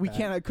 We don't. Want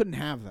that. I couldn't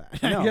have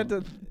that.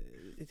 No.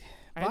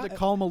 I had to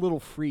call him a little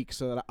freak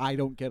so that I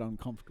don't get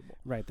uncomfortable.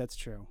 Right, that's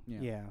true.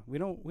 Yeah. We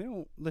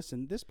don't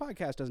listen. This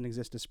podcast doesn't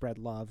exist to spread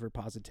love or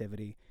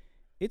positivity.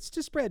 It's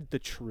to spread the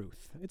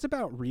truth. It's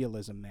about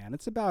realism, man.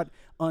 It's about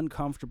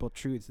uncomfortable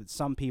truths that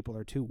some people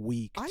are too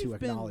weak to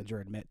acknowledge or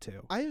admit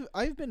to.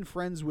 I've been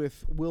friends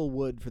with Will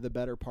Wood for the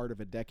better part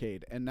of a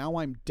decade, and now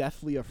I'm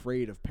deathly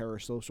afraid of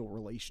parasocial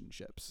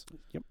relationships.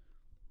 Yep.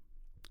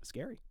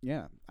 Scary.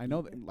 Yeah, I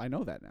know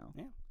that now.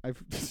 Yeah.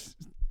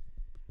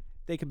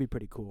 They can be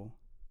pretty cool.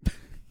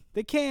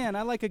 They can.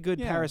 I like a good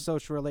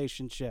parasocial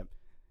relationship.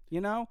 You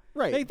know?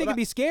 Right. They can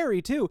be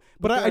scary, too.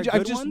 But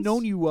I've just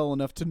known you well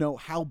enough to know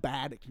how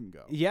bad it can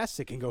go. Yes,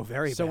 it can go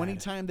very bad. So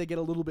anytime they get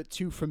a little bit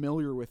too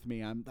familiar with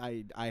me,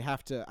 I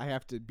have to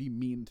be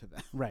mean to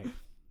them. Right.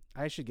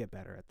 I should get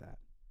better at that.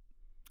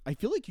 I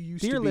feel like you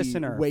used Dear to be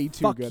listener, way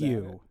too fuck good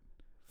you. at it.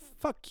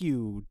 Fuck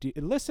you.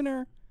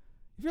 Listener,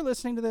 if you're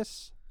listening to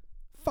this,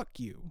 fuck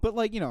you. But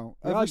like, you know,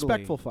 a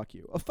respectful fuck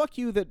you. A fuck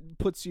you that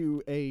puts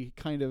you a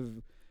kind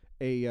of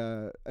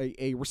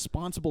a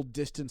responsible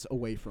distance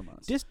away from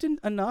us.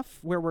 Distant enough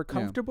where we're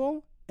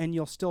comfortable and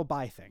you'll still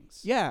buy things.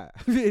 Yeah.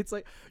 It's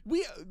like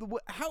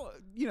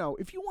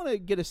if you want to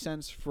get a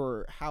sense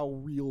for how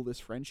real this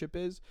friendship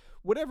is,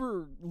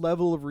 whatever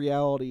level of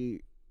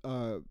reality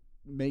buy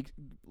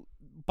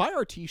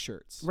our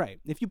t-shirts. Right.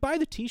 If you buy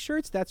the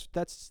t-shirts, that's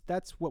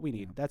what we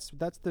need. Yeah.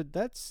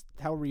 That's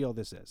how real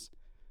this is.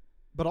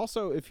 But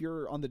also, if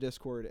you're on the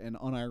Discord and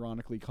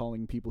unironically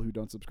calling people who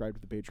don't subscribe to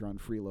the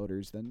Patreon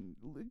freeloaders, then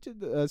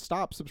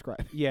stop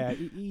subscribing. Yeah,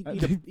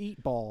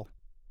 eat ball.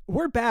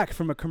 We're back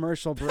from a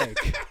commercial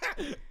break.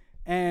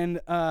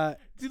 And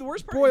dude, the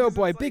worst part boy, oh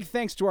boy, big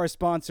thanks to our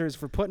sponsors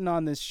for putting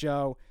on this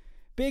show.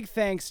 Big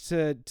thanks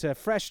to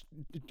Fresh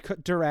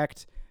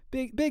Direct.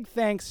 Big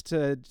thanks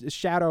to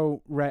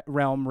Shadow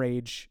Realm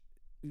Rage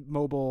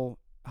Mobile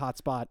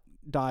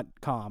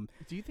Hotspot.com.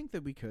 Do you think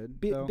that we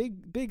could?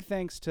 Big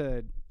thanks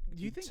to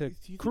do you think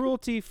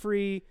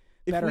cruelty-free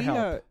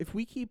BetterHelp. If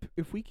we keep,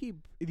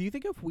 do you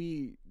think if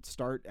we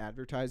start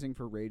advertising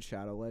for Raid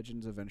Shadow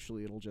Legends,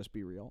 eventually it'll just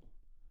be real?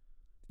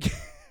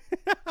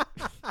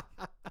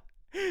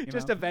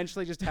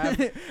 Eventually just have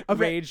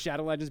Raid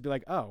Shadow Legends be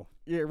like, oh,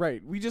 yeah,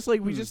 right. We just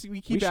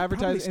we keep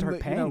advertising. Start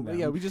paying them.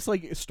 Yeah, we just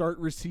like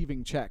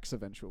receiving checks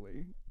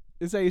eventually.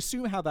 Is I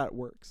assume how that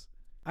works.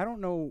 I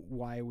don't know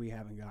why we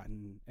haven't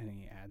gotten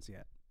any ads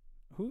yet.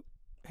 Who?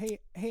 Hey,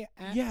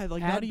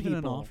 not even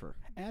an offer.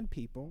 Ad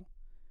people.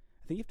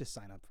 I think you have to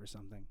sign up for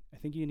something. I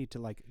think you need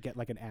to get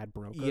an ad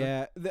broker.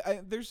 Yeah,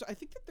 I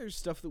think that there's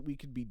stuff that we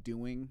could be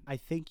doing. I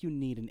think you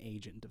need an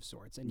agent of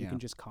sorts, and you can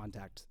just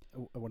contact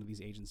one of these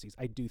agencies.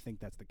 I do think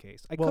that's the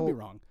case. I could be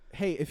wrong.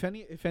 Hey, if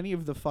any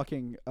of the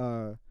fucking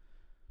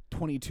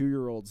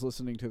 22-year-olds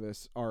listening to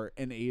this are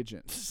an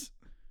agent,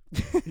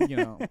 you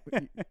know.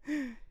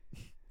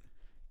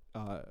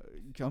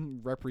 come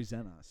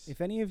represent us.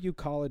 If any of you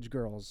college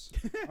girls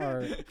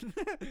are,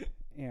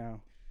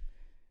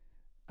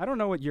 I don't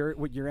know what your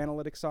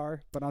analytics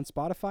are, but on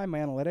Spotify, my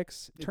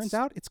analytics turns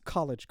out it's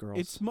college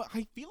girls.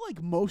 I feel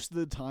like most of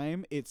the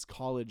time it's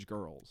college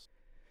girls.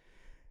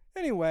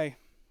 Anyway,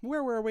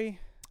 where were we?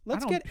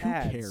 Let's get who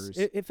ads. cares?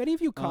 If any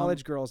of you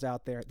college girls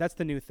out there, that's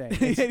the new thing.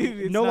 It's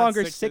It's no not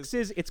longer sixes.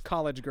 sixes, it's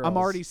college girls. I'm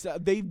already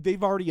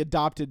they've already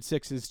adopted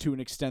sixes to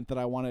an extent that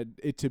I wanted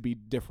it to be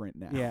different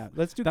now. Yeah,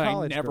 let's do that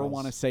college I never girls.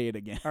 want to say it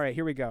again. All right,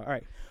 here we go. All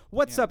right.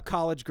 What's up,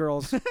 college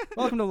girls?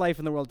 Welcome to Life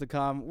in the World to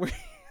Come.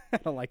 I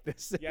don't like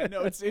this. Yeah,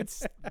 no, it's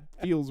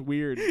feels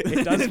weird.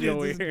 It does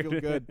feel It weird. doesn't feel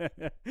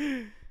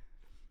good.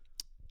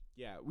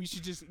 Yeah, we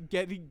should just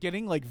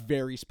getting like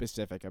very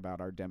specific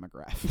about our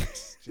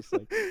demographics. Just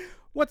like,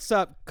 what's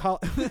up,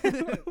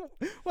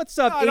 what's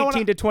up, No, I don't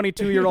 18 to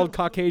 22-year-old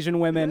Caucasian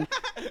women?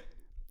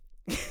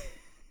 it's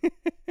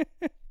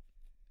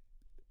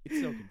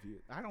so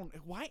confusing. I don't.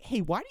 Why?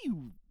 Hey, why do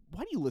you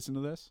listen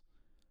to this?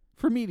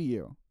 From me to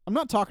you. I'm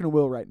not talking to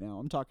Will right now.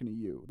 I'm talking to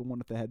you, the one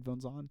with the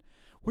headphones on.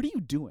 What are you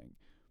doing?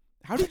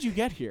 How did you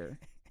get here?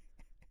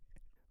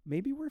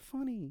 Maybe we're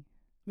funny.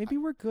 Maybe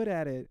we're good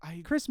at it.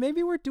 I- Chris,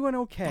 maybe we're doing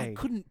okay. That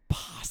couldn't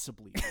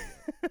possibly be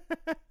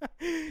it.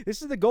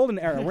 This is the golden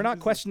era. We're not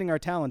questioning our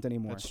talent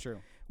anymore. That's true.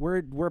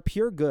 We're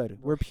pure good.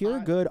 We're pure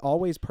hot. good,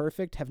 always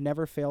perfect, have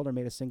never failed or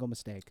made a single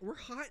mistake. We're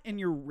hot and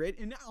you're red.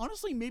 And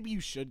honestly, maybe you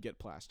should get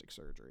plastic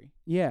surgery.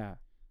 Yeah.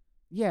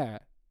 Yeah.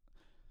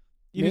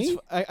 You know, Me?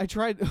 I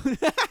tried.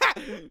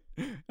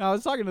 I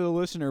was talking to the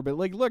listener, but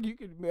like, look,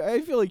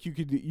 I feel like you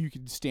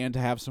could stand to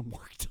have some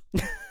work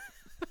done.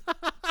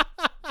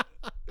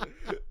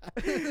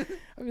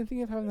 I've been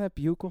thinking of having that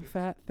buccal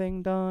fat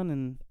thing done,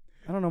 and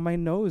I don't know, my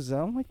nose, I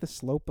don't like the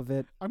slope of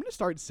it. I'm gonna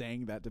start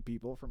saying that to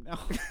people from now.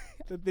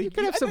 You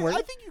could have some work.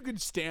 I think you could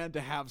stand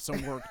to have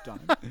some work done.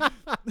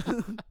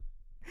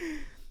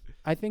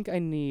 I think I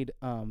need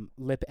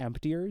lip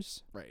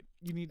emptiers. Right.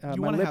 You need. My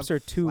You want to lips have are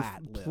too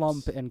flat lips.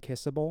 plump and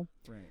kissable.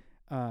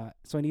 Right.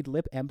 So I need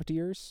lip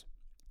emptiers,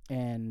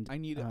 and I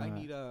need a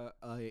hairline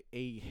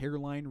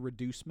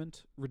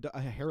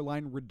a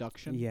hairline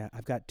reduction. yeah,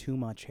 I've got too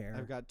much hair.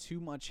 I've got too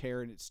much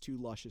hair and it's too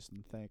luscious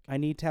and thick. I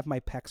need to have my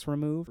pecs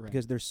removed Right.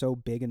 because they're so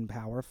big and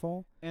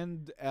powerful.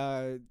 And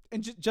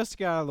just to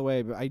get out of the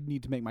way, but I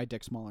need to make my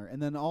dick smaller.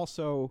 And then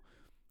also,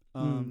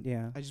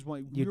 yeah. I just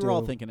want. You We were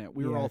all do. thinking it.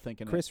 We were Yeah, all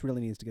thinking it. Chris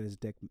really needs to get his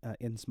dick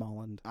in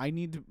Smolland. I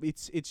need to.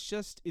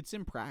 It's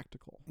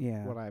impractical.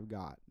 Yeah. What I've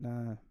got.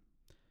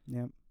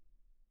 Yep.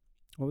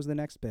 What was the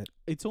next bit?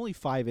 It's only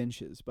 5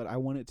 inches, but I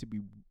want it to be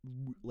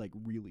like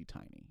really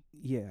tiny.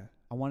 Yeah.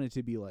 I want it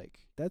to be like.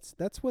 That's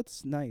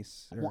what's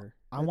nice.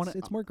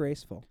 It's more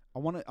graceful. I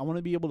want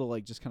to be able to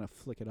like just kind of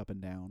flick it up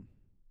and down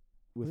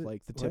with What-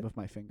 like the tip what? of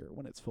my finger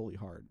when it's fully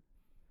hard.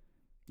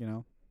 You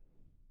know,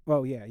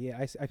 Oh yeah.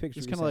 I picture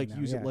just you kind of like saying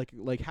use now,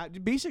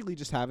 it basically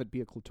just have it be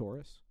a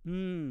clitoris,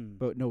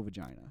 but no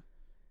vagina.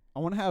 I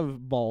want to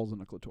have balls in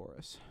a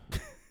clitoris.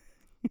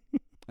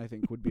 I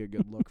think would be a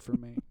good look for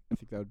me. I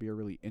think that would be a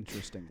really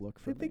interesting look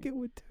for I me. think it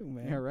would too,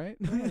 man. Yeah, right?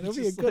 Yeah, that'll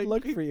be a Just good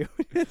like- look for you.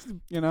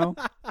 You know?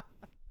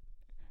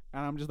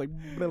 And I'm just like,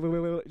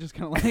 just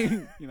kind of like,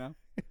 you know?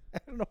 I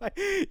don't know why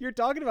you're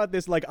talking about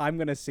this like I'm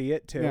gonna see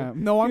it too. Yeah.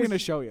 No, I'm You're going to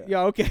s- show you.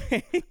 Yeah.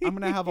 Okay. I'm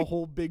going to have a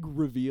whole big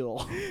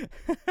reveal.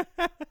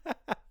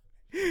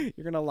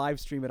 You're gonna live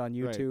stream it on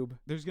Right. YouTube.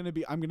 There's going to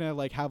be, I'm going to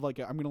like have like,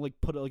 I'm going to like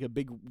put like a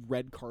big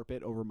red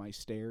carpet over my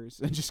stairs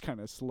and just kind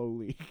of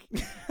slowly,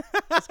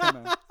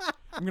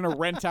 I'm going to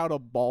rent out a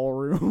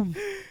ballroom.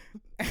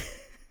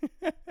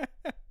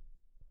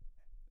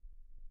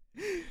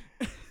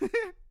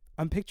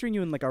 I'm picturing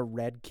you in like a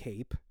red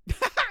cape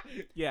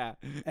Yeah.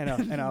 and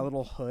a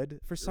little hood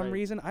for some Right.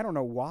 reason. I don't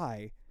know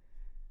why.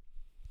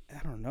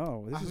 I don't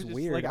know. This I is was just,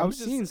 weird. Like, I I'm was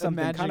seeing just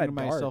something kind imagining of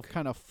myself dark.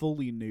 kind of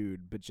fully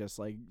nude, but just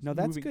like No,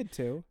 that's moving, good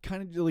too.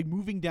 kind of like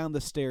moving down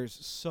the stairs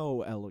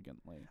so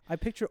elegantly. I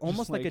picture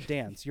almost like a like-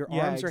 dance. Your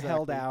Yeah, arms are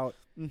held exactly. out.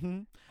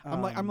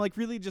 Mm-hmm. I'm like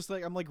really just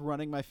like I'm like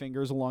running my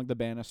fingers along the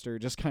banister,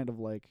 just kind of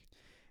like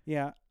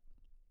Yeah.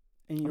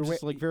 And I'm you're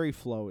just like very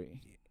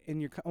flowy. and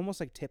you're almost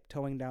like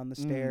tiptoeing down the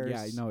stairs.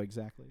 Yeah, I know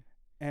exactly.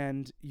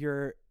 And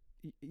you're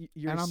And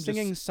I'm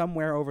singing just-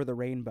 somewhere over the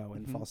rainbow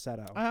in Mhm.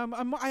 falsetto.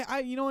 I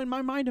you know in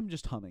my mind I'm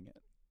just humming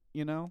it.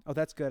 You know. Oh,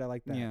 that's good. I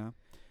like that. Yeah.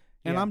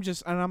 And Yeah.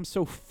 I'm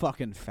so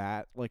fucking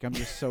fat. Like I'm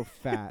just so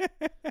fat.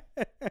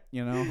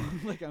 You know.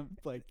 Like I'm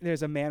like.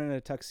 There's a man in a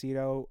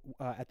tuxedo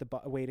at the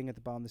waiting at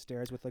the bottom of the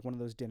stairs with like one of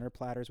those dinner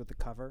platters with the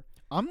cover.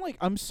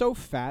 I'm so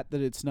fat that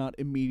it's not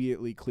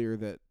immediately clear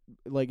that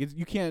like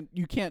you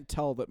can't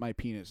tell that my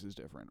penis is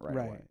different right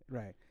away.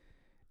 Right.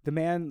 The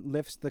man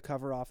lifts the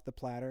cover off the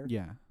platter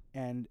Yeah.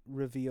 and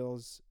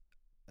reveals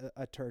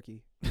a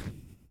turkey.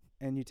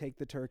 And you take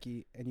the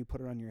turkey and you put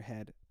it on your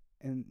head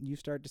and you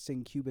start to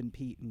sing Cuban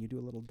Pete and you do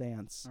a little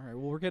dance. All right.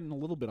 Well, we're getting a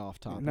little bit off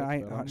topic. No,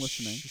 but I'm shh,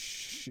 listening.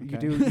 shh,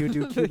 Okay. You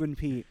do Cuban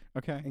Pete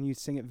Okay. and you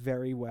sing it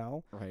very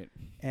well. Right.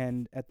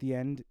 And at the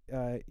end,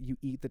 you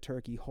eat the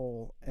turkey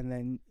whole, and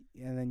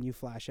then you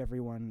flash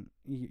everyone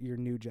your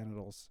new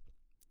genitals.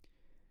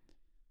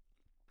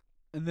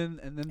 And then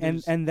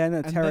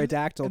a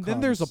pterodactyl comes. And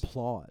then there's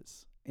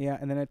applause. Yeah,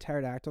 and then a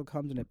pterodactyl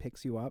comes and it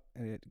picks you up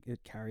and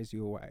it carries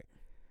you away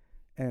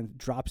and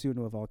drops you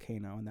into a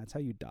volcano, and that's how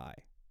you die.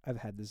 I've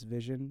had this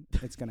vision.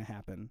 It's going to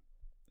happen.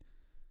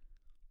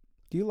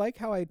 Do you like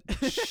how I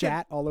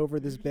shat all over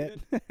this bit?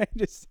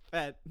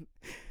 I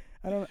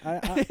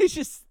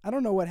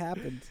don't know what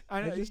happened.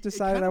 I just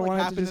decided I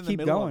wanted to just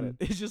keep going.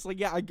 It's just like,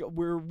 I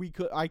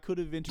could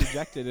have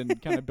interjected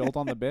and kind of built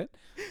on the bit.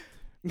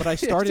 But I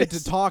started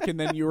to talk, and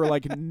then you were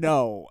like,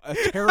 no, a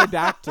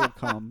pterodactyl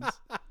comes.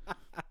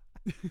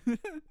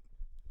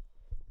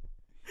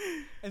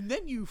 And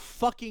then you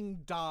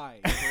fucking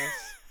die,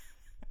 Chris.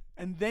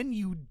 And then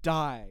you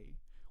die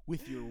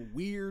with your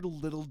weird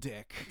little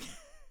dick.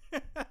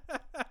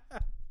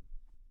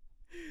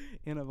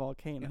 In a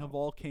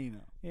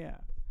volcano. Yeah.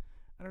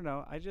 I don't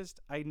know.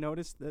 I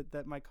noticed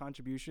that my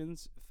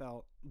contributions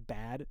felt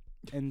bad,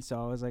 and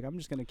so I was like, I'm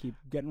just gonna keep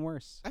getting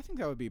worse. I think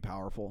that would be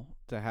powerful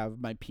to have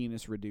my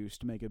penis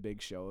reduced, make a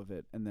big show of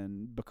it, and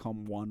then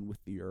become one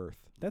with the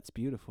earth. That's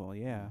beautiful.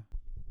 Yeah.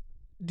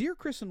 Dear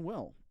Chris and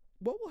Will,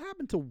 what will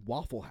happen to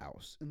Waffle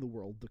House in the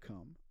world to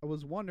come? I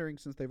was wondering,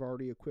 since they've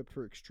already equipped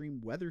for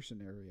extreme weather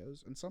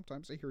scenarios, and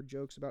sometimes I hear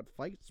jokes about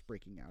fights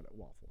breaking out at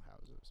Waffle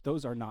Houses.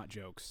 Those are not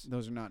jokes.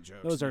 Those are not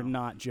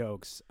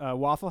jokes.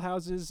 Waffle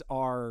Houses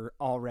are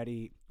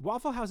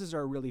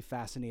a really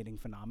fascinating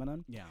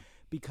phenomenon. Yeah.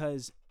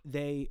 Because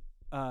they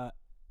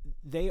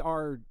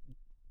are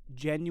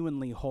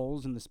genuinely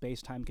holes in the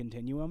space-time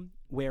continuum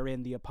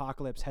wherein the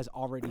apocalypse has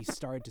already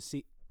started to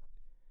see.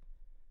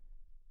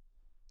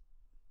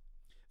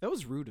 That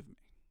was rude of me.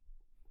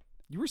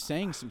 You were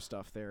saying some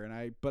stuff there,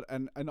 I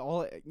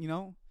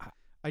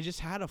just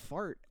had a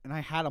fart, and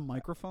I had a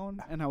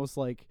microphone, and I was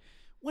like,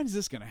 when's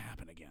this gonna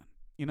happen again?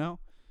 You know?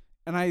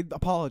 And I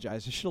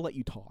apologize. I should have let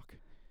you talk.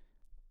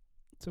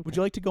 It's okay. Would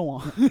you like to go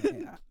on?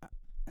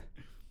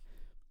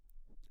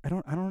 I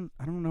don't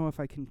know if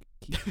I can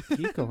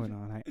keep going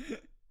on.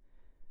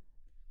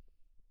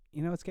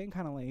 It's getting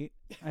kind of late.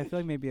 I feel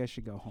like maybe I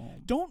should go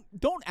home.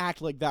 Don't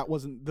act like that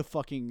wasn't the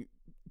fucking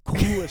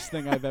coolest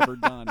thing I've ever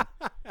done.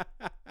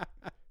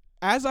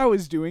 As I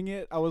was doing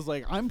it, I was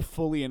like, I'm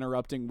fully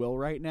interrupting Will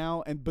right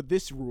now, but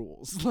this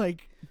rules.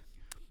 Like,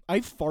 I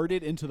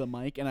farted into the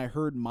mic, and I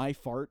heard my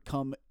fart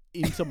come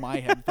into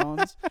my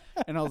headphones,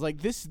 and I was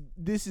like, this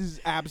is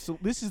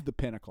the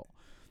pinnacle.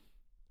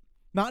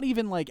 Not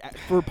even like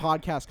for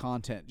podcast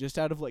content, just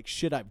out of like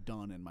shit I've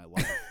done in my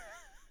life.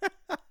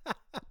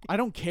 I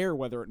don't care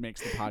whether it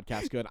makes the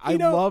podcast good. I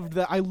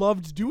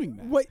loved doing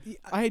that. What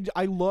I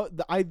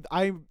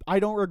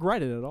don't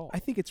regret it at all. I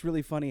think it's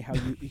really funny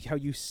how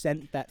you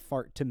sent that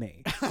fart to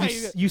me.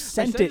 You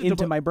sent it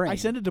into my brain. I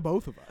sent it to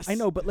both of us. I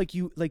know, but like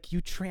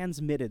you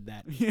transmitted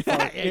that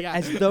fart,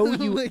 as though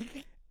you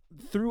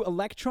through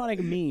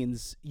electronic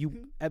means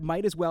you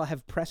might as well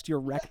have pressed your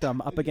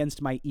rectum up against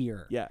my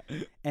ear. Yeah.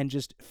 And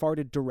just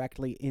farted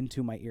directly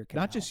into my ear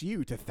canal. Not just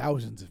you, to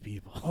thousands of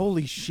people.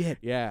 Holy shit.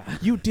 Yeah.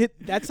 You did.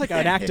 That's like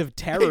an act of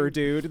terror,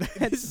 dude.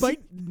 This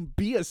might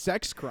be a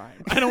sex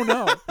crime. I don't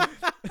know.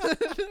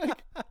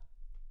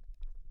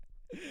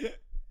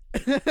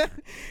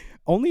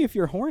 Only if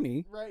you're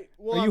horny. Right.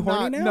 Well, are you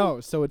horny now? No,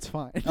 so it's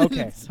fine.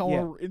 Okay. So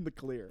we're in the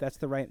clear. That's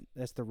the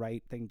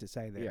right thing to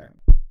say there. Yeah.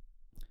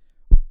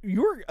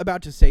 You're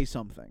about to say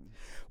something.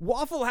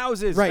 Waffle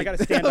houses. Right. I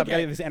gotta stand up. I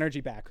have his energy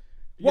back.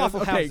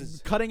 Waffle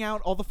houses. Cutting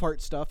out all the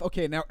fart stuff.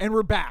 Okay, now, and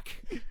we're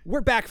back.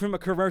 We're back from a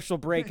commercial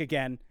break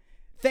again.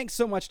 Thanks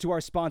so much to our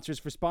sponsors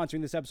for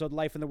sponsoring this episode,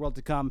 Life in the World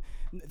to Come.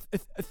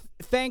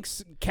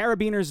 Thanks,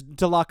 Carabiners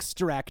Deluxe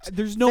Direct.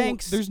 There's no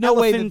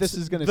way that this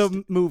is going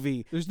to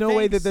movie. There's no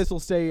way that this will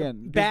stay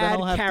in. Bad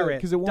Carrot.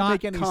 Because it won't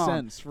make any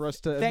sense for us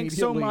to. Thanks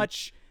so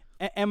much,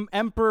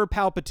 Emperor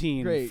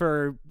Palpatine,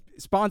 for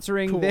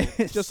sponsoring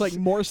this. Just like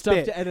more stuff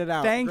bit. To edit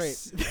out.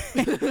 Thanks.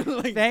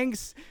 Great.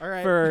 Thanks all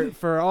right.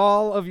 for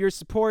all of your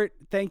support.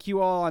 Thank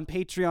you all on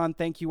Patreon.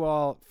 Thank you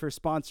all for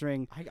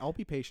sponsoring. I'll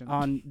be patient.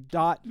 On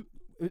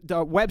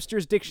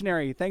Webster's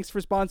Dictionary. Thanks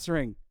for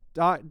sponsoring.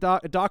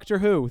 Doctor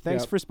Who.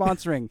 Thanks for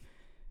sponsoring.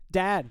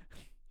 Dad.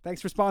 Thanks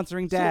for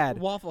sponsoring, Dad.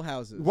 So, Waffle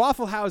Houses.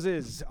 Waffle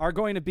Houses are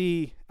going to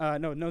be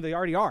no, they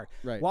already are.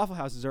 Right. Waffle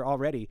Houses are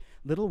already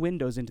little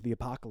windows into the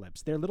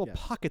apocalypse. They're little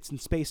pockets in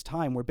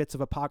space-time where bits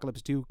of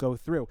apocalypse do go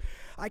through.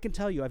 I can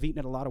tell you, I've eaten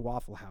at a lot of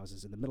Waffle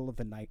Houses in the middle of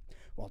the night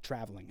while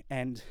traveling,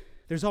 and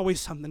there's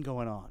always something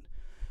going on.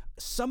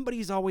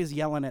 Somebody's always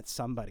yelling at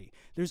somebody.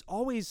 There's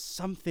always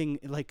something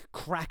like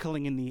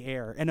crackling in the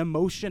air, an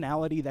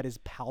emotionality that is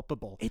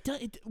palpable.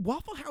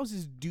 Waffle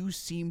Houses do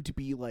seem to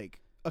be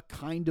like a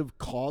kind of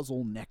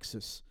causal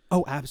nexus.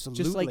 Oh,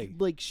 absolutely. Just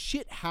like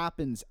shit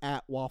happens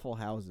at Waffle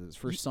Houses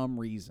for some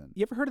reason.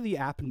 You ever heard of the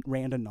app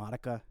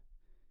Randonautica?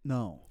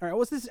 No. All right,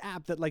 what's this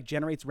app that like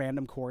generates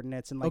random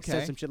coordinates and like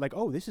says some shit like,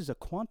 "Oh, this is a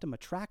quantum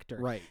attractor."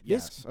 Right.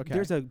 Yes. Okay.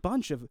 There's a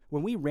bunch of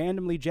when we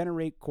randomly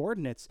generate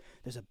coordinates,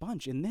 there's a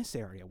bunch in this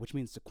area, which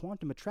means it's a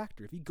quantum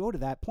attractor. If you go to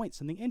that point,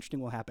 something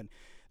interesting will happen.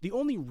 The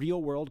only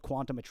real world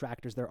quantum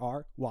attractors there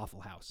are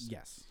Waffle House.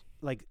 Yes.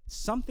 Like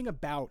something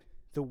about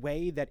the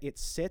way that it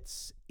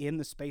sits in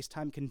the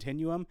space-time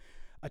continuum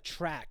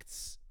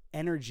attracts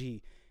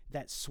energy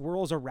that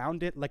swirls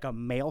around it like a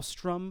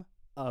maelstrom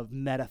of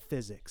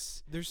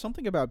metaphysics. There's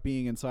something about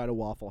being inside a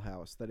Waffle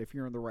House that if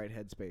you're in the right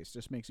headspace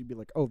just makes you be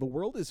like, oh, the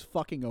world is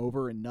fucking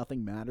over and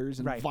nothing matters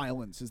and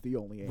violence is the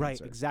only answer. Right,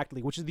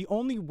 exactly, which is the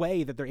only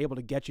way that they're able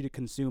to get you to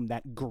consume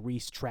that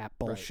grease trap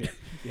bullshit. Right.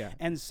 Yeah.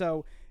 And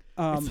so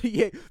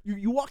yeah,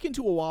 you walk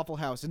into a Waffle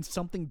House and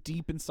something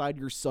deep inside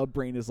your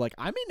subbrain is like,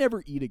 I may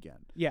never eat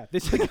again. Yeah,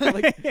 this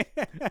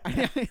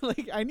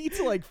I need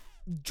to like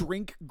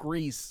drink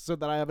grease so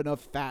that I have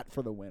enough fat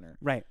for the winter.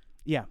 Right.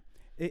 Yeah.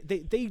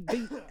 They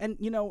and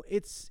you know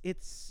it's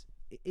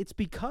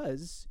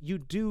because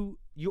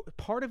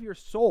part of your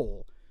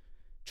soul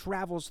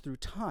travels through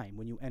time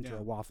when you enter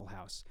a Waffle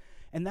House,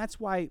 and that's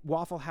why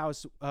Waffle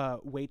House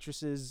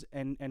waitresses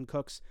and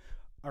cooks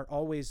are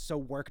always so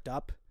worked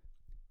up,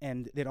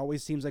 and it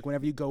always seems like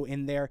whenever you go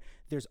in there,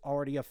 there's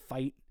already a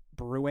fight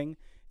brewing.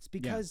 It's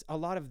because a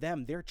lot of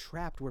them, they're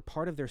trapped where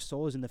part of their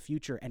soul is in the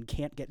future and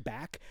can't get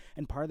back,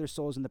 and part of their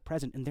soul is in the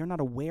present, and they're not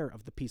aware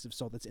of the piece of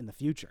soul that's in the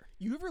future.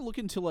 You ever look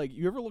into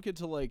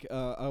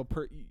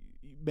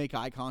make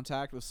eye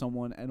contact with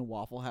someone in a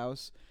Waffle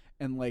House,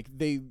 and like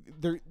they're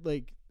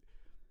like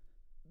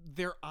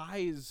their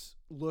eyes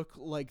look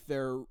like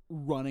they're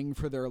running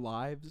for their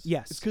lives?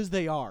 Yes. It's because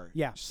they are.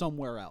 Yeah.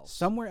 Somewhere else.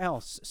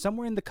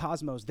 Somewhere in the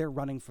cosmos, they're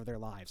running for their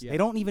lives. Yeah. They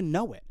don't even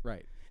know it.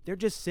 Right. They're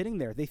just sitting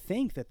there. They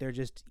think that they're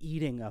just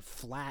eating a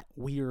flat,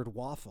 weird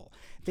waffle.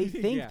 They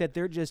think that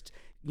they're just,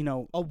 you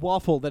know... a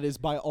waffle that is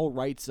by all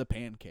rights a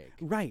pancake.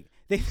 Right.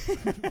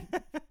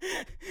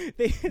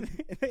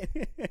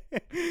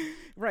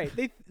 Right.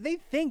 They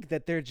think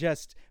that they're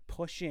just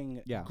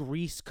pushing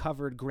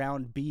grease-covered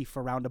ground beef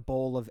around a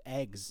bowl of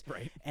eggs.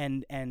 Right.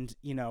 And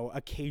you know,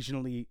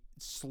 occasionally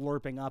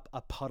slurping up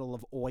a puddle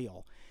of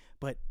oil.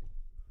 But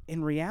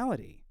in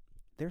reality,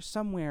 they're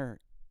somewhere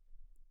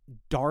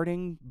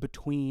darting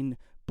between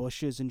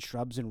bushes and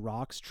shrubs and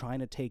rocks trying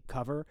to take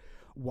cover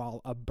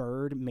while a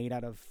bird made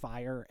out of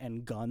fire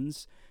and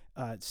guns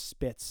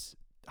spits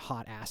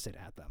hot acid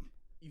at them.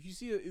 If you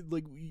see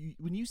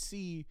when you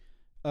see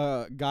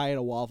a guy at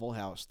a Waffle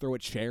House throw a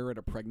chair at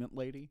a pregnant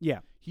lady,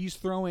 he's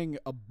throwing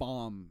a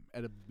bomb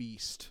at a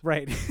beast.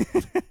 Right.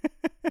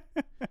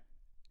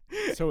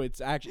 So it's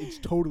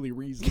totally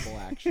reasonable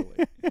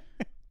actually.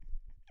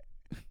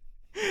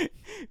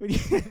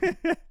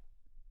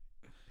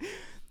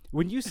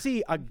 When you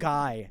see a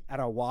guy at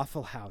a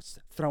Waffle House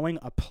throwing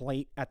a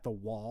plate at the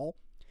wall,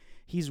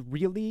 he's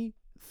really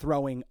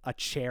throwing a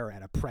chair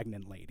at a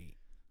pregnant lady.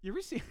 You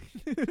ever see?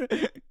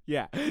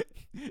 Yeah.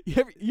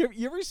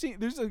 You ever see?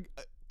 There's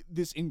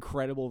this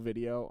incredible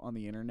video on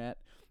the internet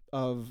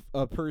of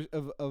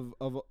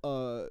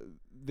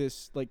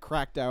this like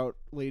cracked out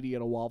lady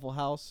at a Waffle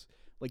House,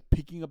 like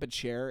picking up a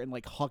chair and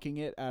like hucking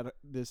it at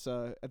this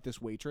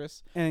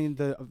waitress, and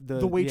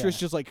the waitress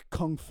just like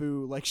kung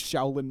fu like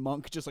Shaolin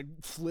monk just like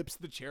flips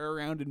the chair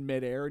around in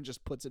midair and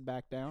just puts it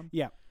back down.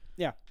 Yeah.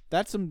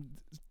 That's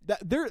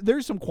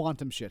there's some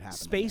quantum shit happening.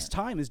 Space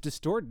time is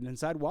distorted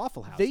inside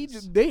Waffle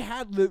Houses. They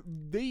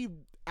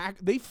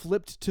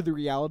flipped to the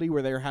reality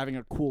where they were having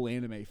a cool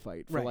anime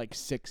fight for like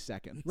 6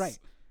 seconds. Right.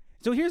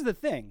 So here's the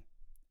thing.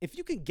 If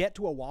you can get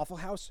to a Waffle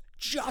House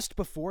just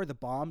before the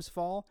bombs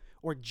fall,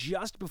 or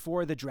just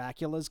before the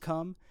Draculas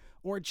come,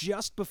 or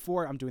just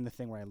before... I'm doing the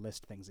thing where I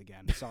list things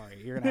again.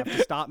 Sorry. You're going to have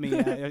to stop me.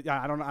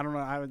 I don't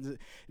know.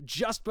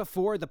 Just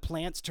before the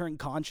plants turn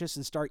conscious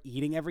and start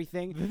eating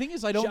everything. The thing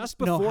is, I don't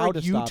know how to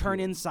you stop turn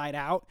inside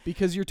out.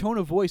 Because your tone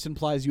of voice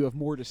implies you have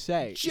more to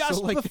say.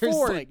 Just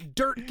before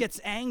dirt gets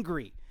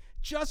angry.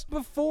 Just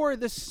before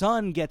the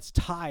sun gets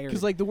tired.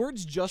 Because like the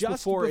words just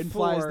before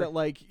implies that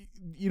like...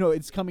 you know,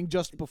 it's coming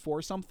just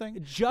before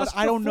something.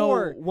 I don't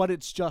know what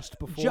it's just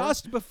before.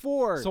 Just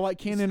before. So I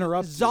can't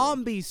interrupt.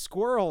 Zombie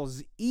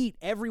squirrels eat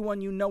everyone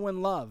you know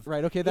and love.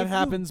 Right, okay, that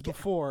happens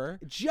before.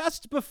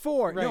 Just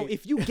before. Right. No,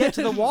 if you get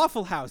to the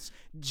Waffle House,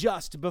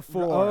 just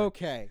before.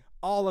 Okay.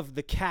 All of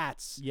the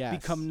cats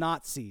become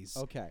Nazis.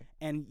 Okay.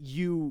 And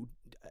you...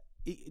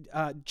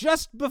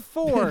 just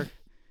before...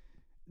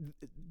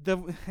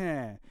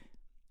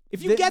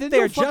 if you get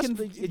there,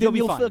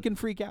 you'll fucking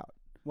freak out.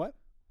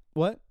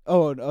 What?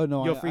 Oh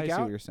no! You'll freak out? I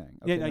see what you're saying.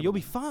 Okay, no, you'll be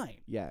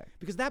fine. Yeah,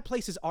 because that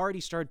place has already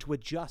started to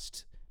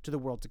adjust to the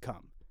world to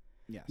come.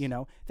 Yes, you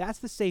know that's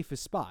the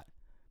safest spot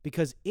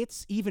because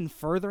it's even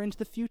further into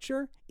the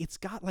future. It's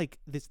got like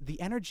this.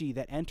 The energy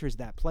that enters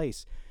that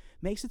place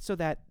makes it so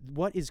that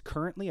what is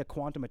currently a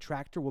quantum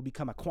attractor will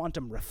become a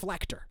quantum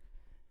reflector,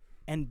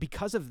 and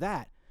because of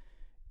that,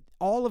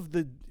 all of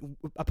the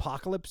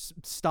apocalypse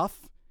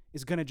stuff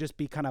is going to just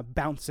be kind of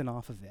bouncing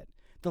off of it.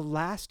 The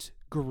last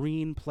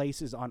green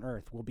places on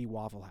Earth will be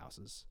Waffle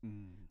Houses.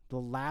 The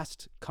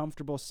last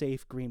comfortable,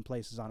 safe green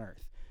places on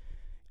Earth.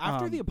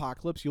 After the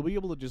apocalypse, you'll be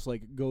able to just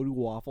like go to a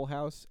Waffle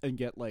House and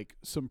get like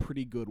some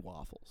pretty good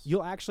waffles.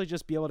 You'll actually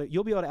just be able to.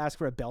 You'll be able to ask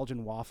for a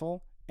Belgian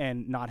waffle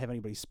and not have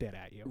anybody spit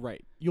at you.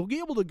 Right. You'll be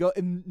able to go,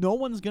 and no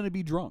one's gonna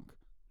be drunk.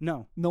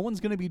 No one's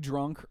gonna be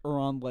drunk or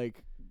on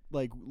like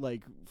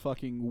like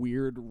fucking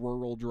weird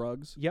rural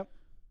drugs. Yep.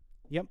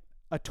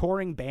 A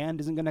touring band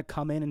isn't going to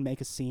come in and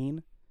make a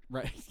scene.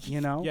 Right. You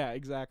know? Yeah,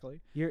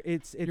 exactly. You're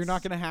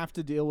not going to have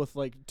to deal with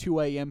like 2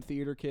 a.m.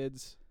 theater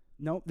kids.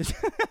 Nope.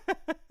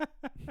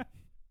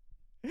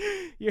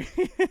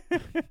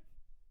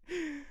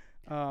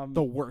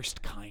 The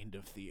worst kind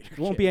of theater.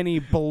 There won't be any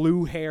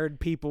blue-haired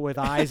people with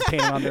eyes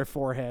painted on their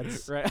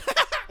foreheads. Right.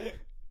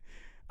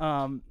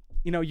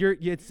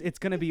 It's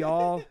going to be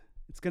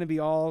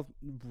all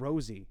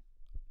rosy.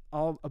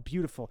 All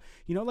beautiful.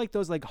 You know, like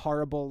those like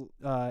horrible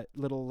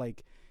little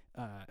like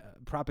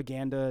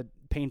propaganda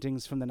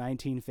paintings from the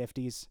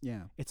 1950s. Yeah,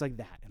 it's like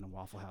that in a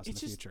Waffle House in the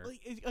future.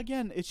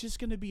 Again, it's just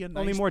going to be a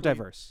nice only more place.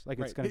 diverse. Like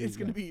right. it's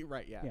going to be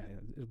right. Yeah,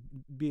 it'll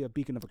be a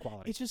beacon of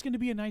equality. It's just going to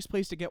be a nice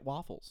place to get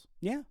waffles.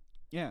 Yeah,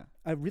 yeah,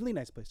 a really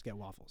nice place to get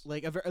waffles.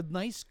 Like a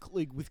nice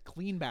like with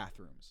clean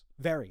bathrooms.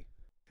 Very.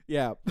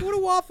 Yeah. Go to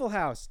Waffle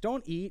House.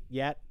 Don't eat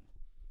yet.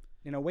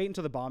 Wait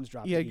until the bombs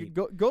drop. Yeah, to eat.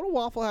 go to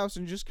Waffle House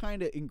and just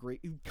kind of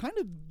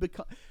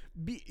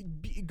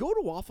go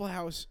to Waffle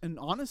House and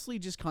honestly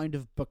just kind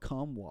of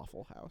become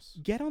Waffle House.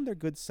 Get on their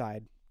good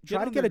side.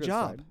 Try to get a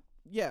job. Side.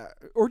 Yeah,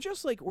 or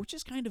just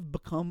kind of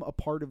become a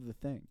part of the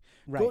thing.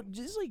 Right.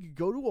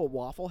 Go to a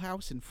Waffle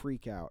House and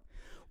freak out.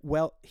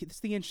 Well,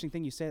 it's the interesting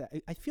thing you say that.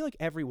 I feel like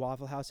every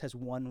Waffle House has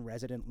one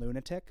resident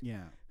lunatic.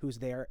 Yeah. Who's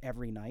there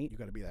every night. You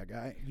got to be that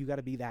guy. You got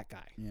to be that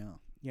guy. Yeah.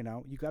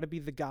 You got to be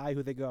the guy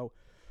who they go,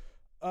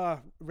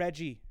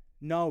 Reggie,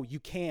 no, you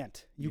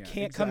can't. You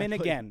can't come in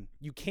again.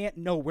 You can't.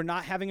 No, we're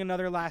not having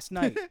another last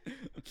night.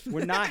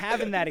 We're not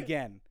having that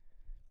again.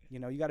 You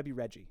got to be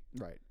Reggie.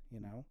 Right.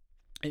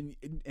 And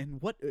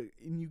what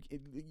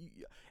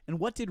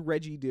did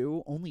Reggie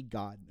do? Only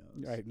God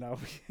knows. Right? No,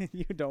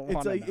 you don't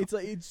want to know.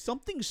 It's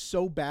something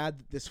so bad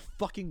that this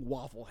fucking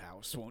Waffle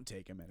House won't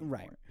take him anymore.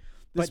 Right.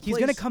 But he's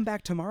gonna come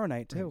back tomorrow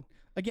night too. Right.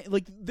 Again,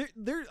 like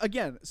they're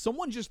again,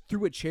 someone just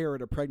threw a chair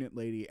at a pregnant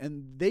lady,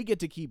 and they get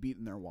to keep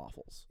eating their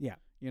waffles. Yeah.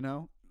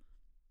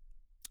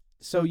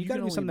 So you got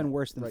to do something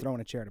worse than right. throwing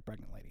a chair at a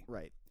pregnant lady.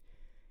 Right.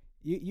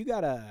 You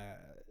gotta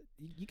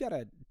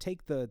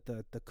take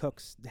the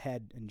cook's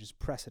head and just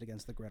press it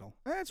against the griddle.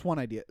 That's one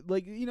idea.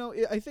 Like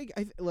I think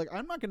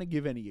I'm not gonna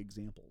give any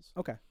examples.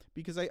 Okay.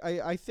 Because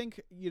I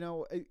think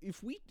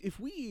if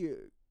we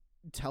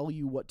tell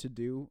you what to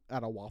do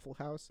at a Waffle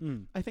House,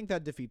 I think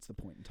that defeats the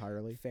point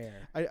entirely.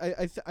 Fair.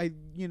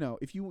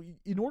 If you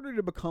in order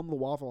to become the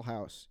Waffle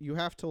House, you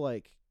have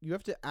to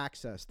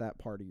access that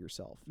part of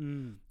yourself.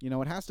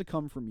 It has to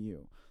come from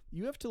you.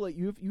 You have to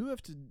you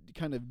have to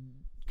kind of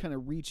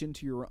reach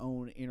into your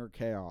own inner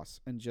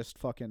chaos and just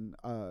fucking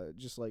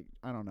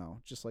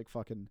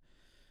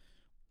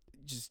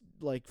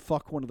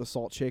fuck one of the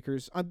salt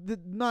shakers.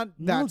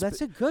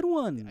 That's a good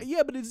one.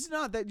 Yeah, but it's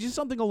not that. Just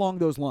something along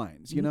those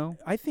lines,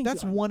 I think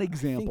that's one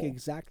example. I think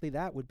exactly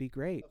that would be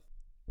great.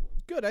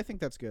 Good. I think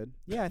that's good.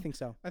 Yeah, I think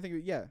so. I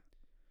think yeah.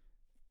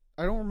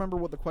 I don't remember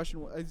what the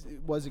question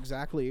was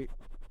exactly,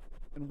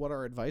 and what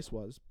our advice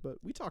was, but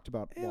we talked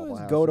about Waffle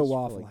House. Go to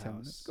Waffle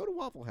House. Go to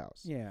Waffle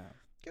House. Yeah.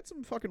 Get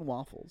some fucking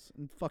waffles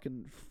and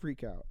fucking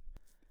freak out.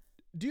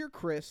 Dear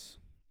Chris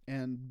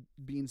and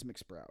Beans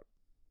McSprout.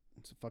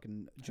 It's a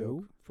fucking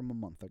joke from a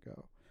month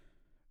ago.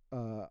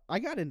 I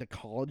got into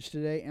college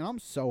today, and I'm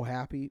so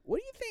happy. What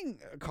do you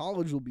think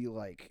college will be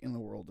like in the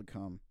world to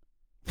come?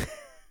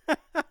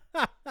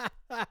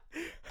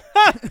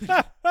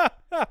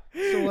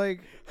 So,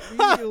 like...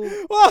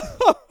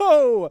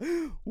 Whoa!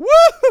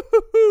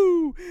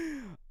 Woo!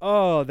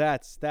 Oh,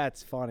 that's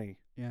funny.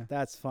 Yeah.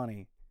 That's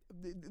funny.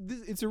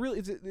 It's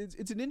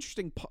an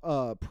interesting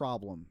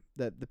problem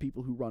that the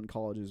people who run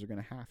colleges are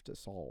going to have to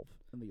solve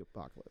in the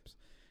apocalypse.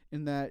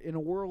 In that, in a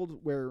world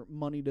where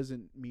money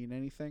doesn't mean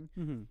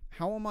anything,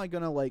 how am I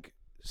going to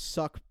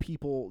suck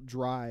people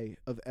dry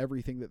of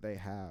everything that they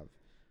have?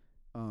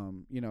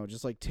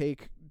 Just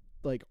take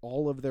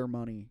all of their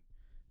money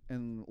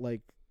and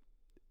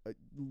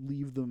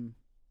leave them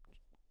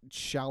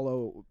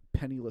shallow,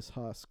 penniless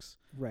husks,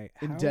 right?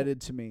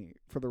 Indebted to me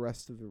for the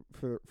rest of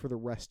for the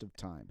rest of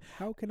time.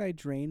 How can I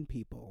drain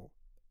people,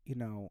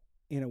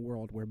 in a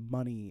world where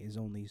money is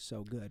only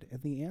so good?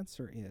 And the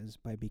answer is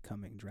by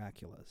becoming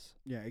Draculas.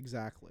 Yeah,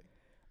 exactly.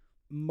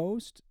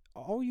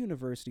 All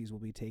universities will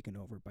be taken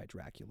over by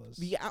Draculas.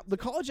 The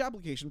college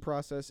application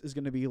process is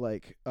going to be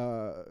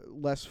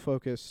less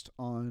focused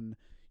on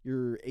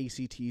your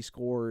ACT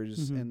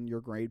scores and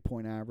your grade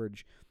point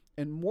average,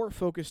 and more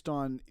focused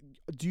on,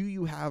 do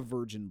you have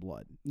virgin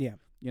blood? Yeah.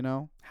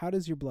 How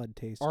does your blood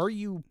taste? Are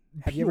you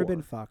pure? Have you ever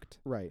been fucked?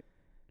 Right.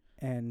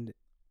 And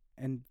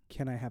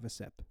can I have a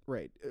sip?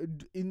 Right.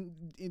 In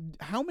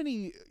how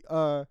many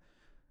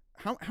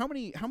how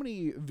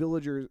many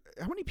villagers,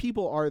 how many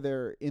people are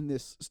there in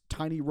this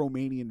tiny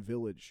Romanian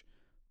village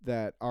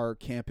that our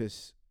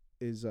campus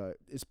is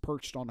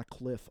perched on a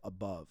cliff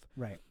above?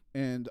 Right.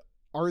 And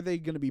are they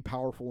going to be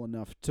powerful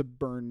enough to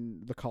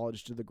burn the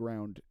college to the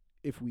ground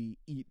if we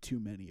eat too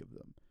many of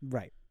them?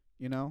 Right.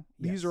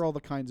 These are all the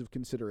kinds of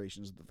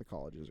considerations that the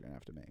colleges are going to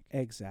have to make.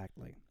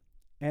 Exactly.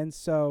 And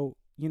so,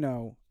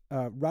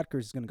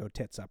 Rutgers is going to go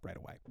tits up right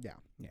away. Yeah.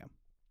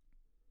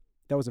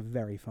 That was a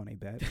very funny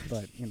bit,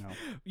 but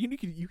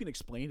you can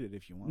explain it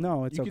if you want.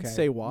 No, it's you okay. You can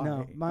say why.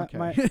 No, my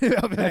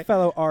okay.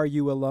 fellow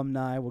RU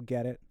alumni will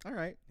get it. All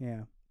right.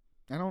 Yeah.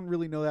 I don't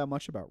really know that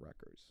much about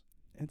Rutgers.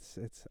 I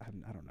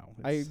don't know.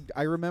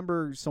 I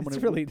remember someone.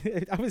 It's really.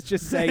 I was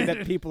just saying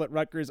that people at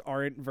Rutgers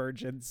aren't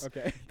virgins.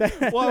 Okay.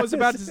 Well, I was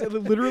about to say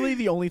literally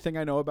the only thing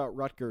I know about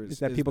Rutgers is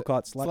that people call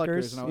it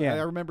Slutgers. And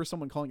I remember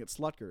someone calling it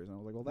Slutgers, and I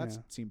was like, well, that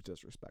seems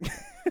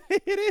disrespectful.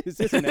 It is,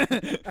 isn't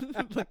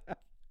it?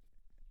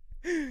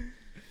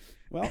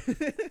 Well,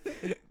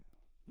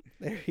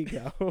 there you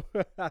go.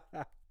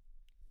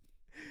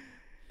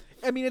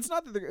 I mean, it's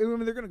not that they're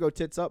going to go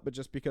tits up, but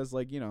just because,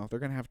 like, they're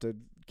going to have to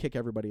kick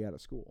everybody out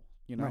of school.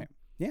 Right.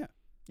 Yeah.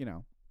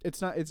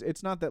 It's not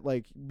that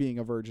like being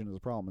a virgin is a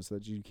problem. It's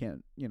that you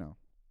can't.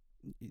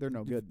 They're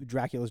no good.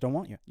 Draculas don't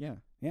want you. Yeah.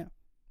 Yeah.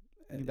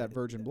 You need that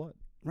virgin blood.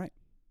 Right.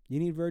 You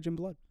need virgin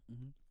blood.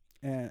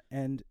 Mm-hmm.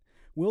 And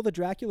will the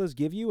Draculas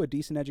give you a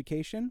decent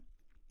education?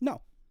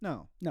 No.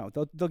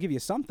 They'll give you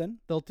something.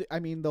 They'll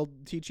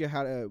teach you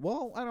how to.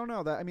 Well, I don't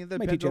know that. I mean, that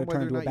might teach you how to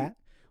turn into a bat.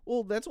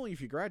 Well, that's only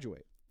if you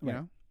graduate. You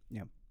know.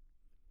 Yeah.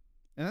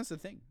 And that's the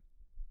thing.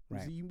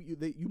 Right.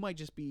 You might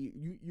just be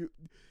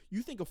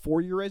you think a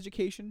 4-year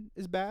education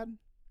is bad?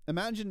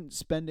 Imagine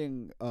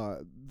spending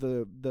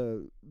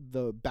the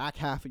back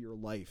half of your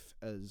life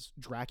as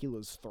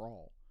Dracula's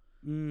thrall.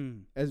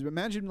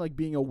 Imagine like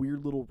being a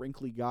weird little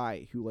wrinkly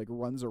guy who like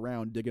runs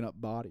around digging up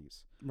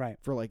bodies. Right.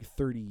 For like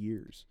 30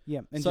 years.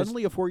 Yeah. And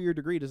suddenly a 4-year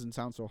degree doesn't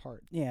sound so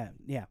hard. Yeah.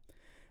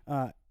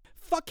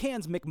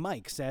 Fuckhands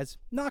McMike says,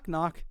 knock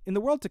knock. In the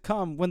world to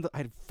come, when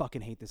I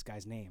fucking hate this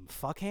guy's name.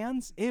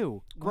 Fuckhands?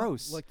 Ew.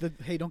 Gross.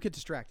 Hey, don't get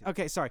distracted.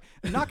 Okay, sorry.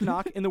 Knock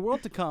knock. In the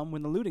world to come,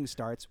 when the looting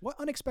starts, what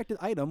unexpected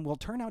item will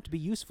turn out to be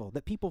useful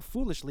that people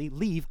foolishly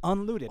leave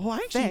unlooted? Oh,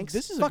 actually, Thanks,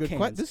 this is a good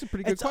question. This is a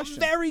pretty good question. It's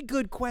a very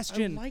good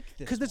question. I like this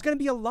because there's going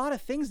to be a lot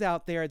of things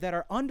out there that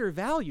are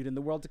undervalued in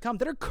the world to come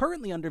that are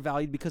currently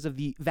undervalued because of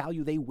the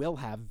value they will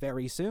have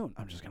very soon.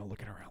 I'm just going to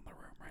look around the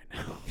room right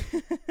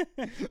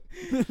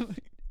now.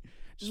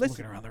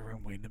 Looking around the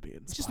room waiting to be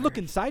inspired. Just look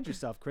inside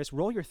yourself, Chris.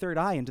 Roll your third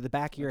eye into the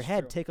back of your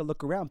head. True. Take a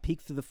look around. Peek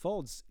through the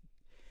folds.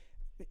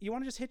 You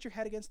want to just hit your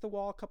head against the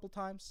wall a couple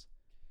times?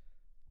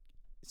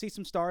 See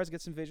some stars,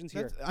 get some visions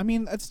here.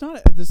 That's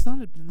not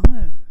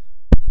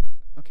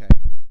okay.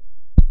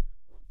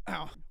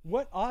 Ow.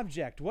 What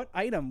object, what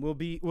item will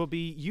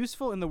be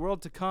useful in the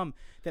world to come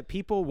that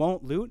people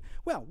won't loot?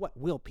 Well, what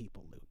will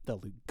people loot? They'll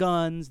loot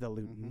guns. They'll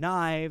loot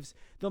knives.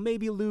 They'll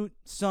maybe loot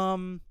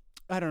some,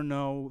 I don't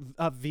know,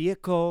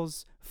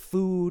 vehicles,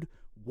 food,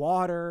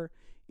 water,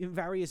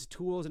 various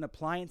tools and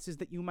appliances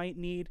that you might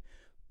need.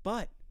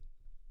 But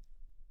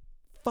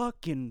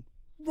fucking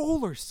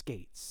roller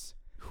skates.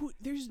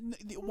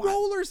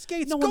 Roller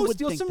skates. No Go one would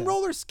steal think some that.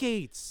 roller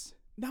skates.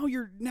 Now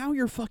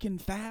you're fucking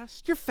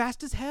fast. You're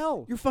fast as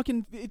hell. You're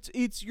fucking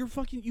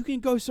you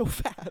can go so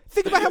fast.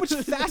 Think about how much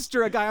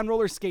faster a guy on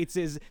roller skates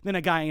is than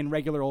a guy in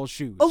regular old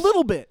shoes. A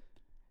little bit.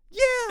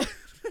 Yeah.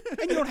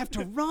 And you don't have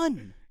to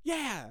run.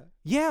 Yeah.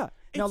 Yeah.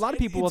 Now, a lot of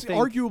people will think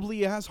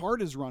arguably as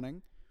hard as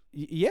running.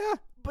 Yeah,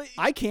 but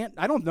I can't.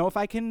 I don't know if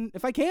I can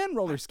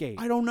roller skate.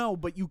 I don't know,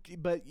 but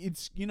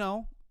it's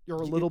you're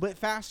a little bit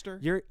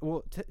faster.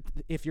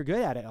 If you're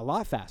good at it, a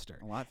lot faster.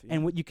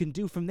 And what you can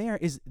do from there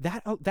is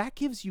that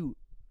gives you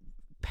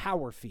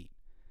power feet.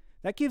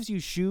 That gives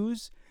you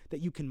shoes that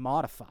you can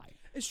modify.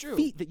 It's true.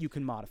 Feet that you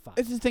can modify.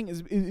 It's the thing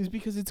is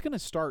because it's going to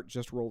start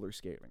just roller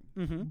skating.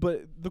 Mm-hmm.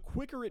 But the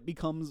quicker it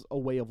becomes a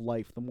way of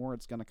life, the more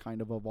it's going to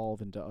kind of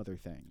evolve into other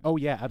things. Oh,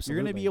 yeah, absolutely.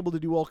 You're going to be able to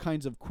do all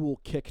kinds of cool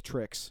kick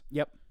tricks.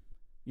 Yep.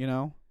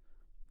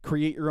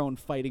 Create your own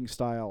fighting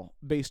style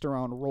based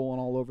around rolling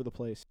all over the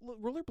place.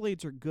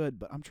 Rollerblades are good,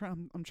 but I'm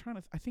trying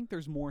to I think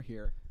there's more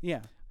here.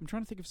 Yeah. I'm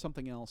trying to think of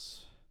something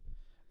else.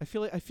 I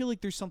feel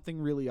like there's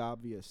something really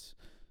obvious.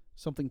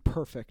 Something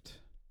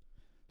perfect.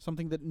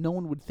 Something that no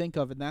one would think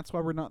of, and that's why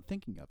we're not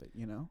thinking of it,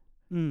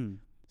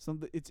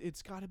 Something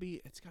it's got to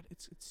be it's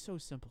so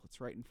simple.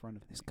 It's right in front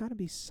of me. There's got to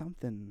be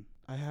something.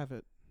 I have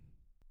it.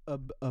 A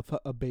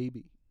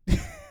baby.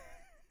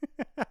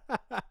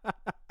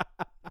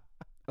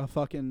 A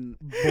fucking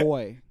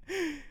boy.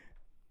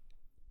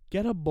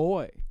 Get a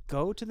boy.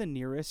 Go to the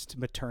nearest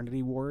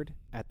maternity ward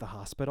at the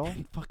hospital.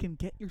 And fucking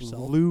get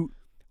yourself loot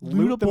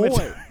a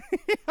boy.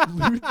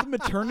 Loot the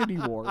maternity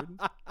ward.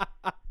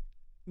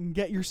 And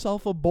get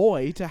yourself a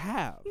boy to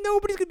have.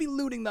 Nobody's gonna be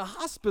looting the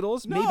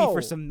hospitals. No. Maybe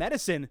for some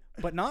medicine,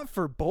 but not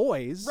for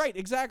boys. Right?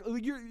 Exactly.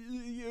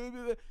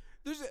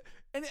 There's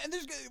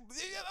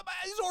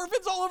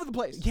orphans all over the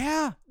place.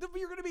 Yeah,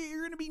 You're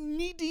gonna be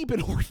knee deep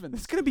in orphans.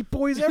 There's gonna be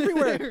boys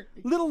everywhere.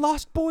 Little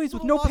lost boys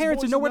with no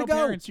parents and nowhere to go.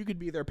 Parents. You could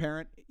be their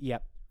parent.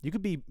 Yep. You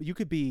could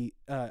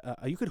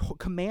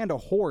command a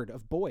horde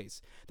of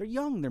boys. They're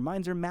young. Their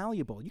minds are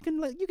malleable. You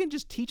can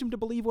just teach them to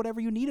believe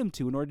whatever you need them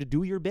to in order to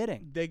do your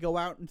bidding. They go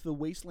out into the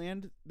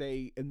wasteland.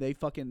 They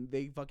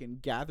fucking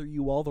gather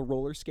you all the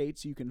roller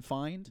skates you can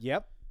find.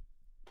 Yep.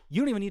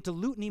 You don't even need to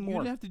loot anymore. You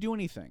don't have to do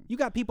anything. You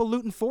got people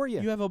looting for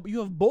you. You have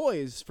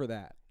boys for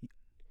that.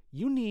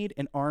 You need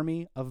an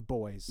army of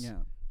boys. Yeah.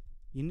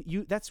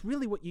 You that's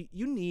really what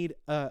you need.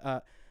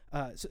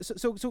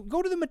 So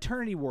go to the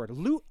maternity ward,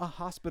 loot a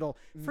hospital,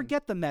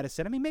 forget the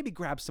medicine. I mean, maybe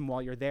grab some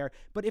while you're there.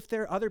 But if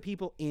there are other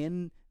people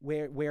in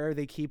where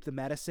they keep the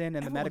medicine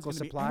and the medical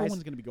supplies,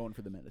 everyone's going to be going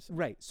for the medicine.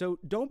 Right. So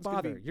don't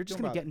bother. You're just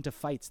going to get into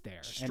fights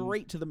there.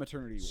 Straight to the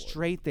maternity ward.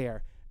 Straight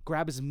there.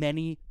 Grab as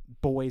many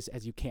boys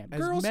as you can.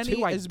 Girls many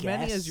too, I as guess.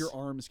 many as your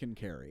arms can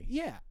carry.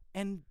 Yeah.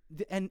 And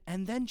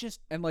then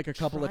just and like a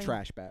couple of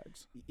trash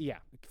bags. Yeah,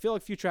 fill a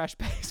few trash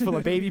bags full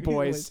of baby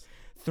boys.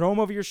 Throw them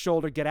over your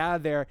shoulder. Get out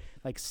of there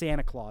like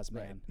Santa Claus,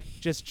 man.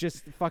 Right.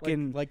 Just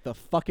fucking like the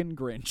fucking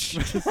Grinch.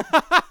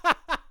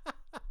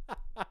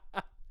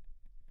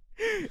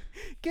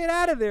 Get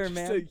out of there,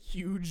 man. Just a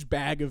huge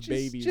bag of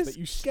babies that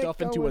you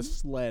stuff into a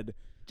sled.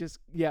 Just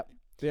yep.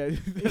 Yeah.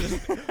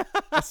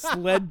 A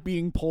sled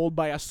being pulled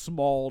by a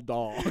small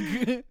dog.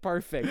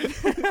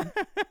 Perfect.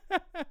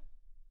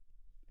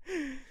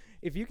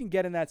 If you can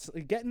get in that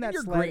sled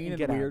green and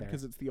get weird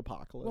because it's the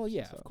apocalypse. Well,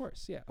 yeah, of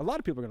course, yeah. A lot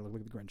of people are going to look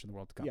like the Grinch in the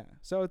world to come. Yeah.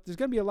 So there's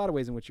going to be a lot of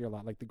ways in which you're a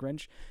lot like the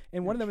Grinch,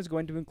 and one of them is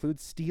going to include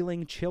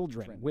stealing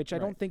children, which I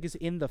don't think is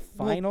in the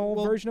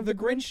final version of the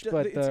Grinch,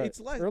 but it's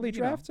the early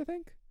drafts, I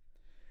think.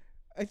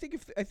 I think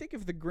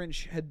if the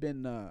Grinch had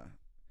been a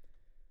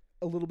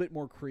little bit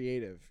more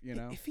creative,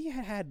 if he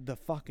had the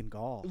fucking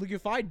gall. Like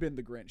if I'd been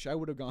the Grinch, I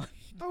would have gone.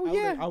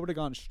 I would have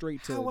gone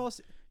straight to how else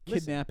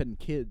kidnapping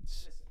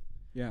kids.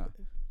 Yeah.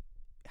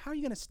 How are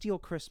you going to steal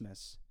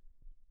Christmas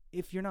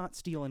if you're not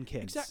stealing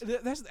kids? Exactly.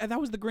 That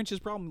was the Grinch's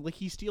problem. Like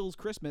he steals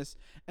Christmas,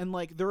 and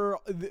like there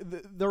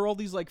are all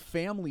these like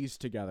families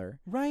together,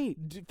 right?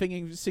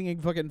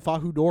 Singing fucking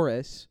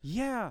Fajudoris.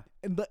 Yeah,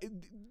 and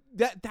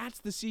that's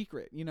the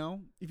secret.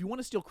 If you want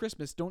to steal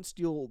Christmas, don't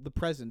steal the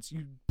presents.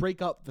 You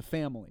break up the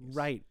families.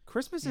 Right.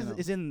 Christmas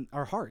is in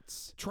our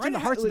hearts. Try it's in the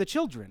hearts of the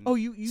children. Oh,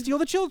 you steal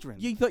the children.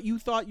 You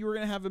thought you were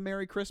gonna have a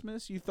Merry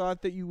Christmas. You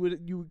thought that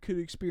you could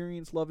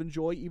experience love and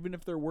joy even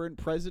if there weren't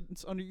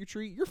presents under your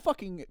tree. Your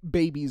fucking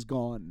baby's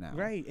gone now.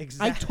 Right.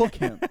 Exactly. I took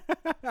him.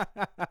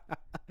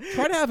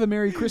 Try to have a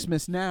Merry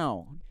Christmas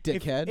now,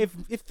 dickhead.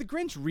 If the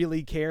Grinch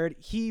really cared,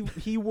 he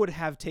would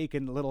have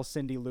taken little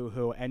Cindy Lou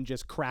Who and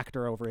just cracked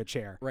her over a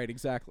chair. Right,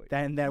 exactly.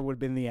 Then that would have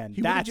been the end.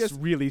 That's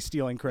really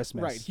stealing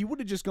Christmas. Right. He would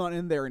have just gone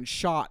in there and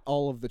shot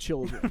all of the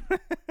children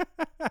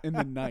in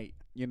the night,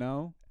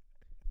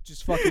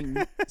 Just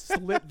fucking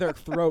slit their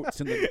throats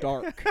in the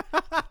dark.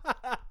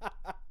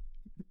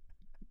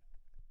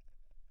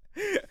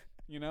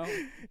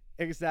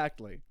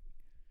 Exactly.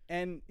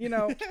 And,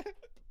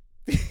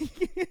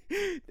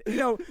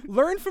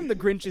 learn from the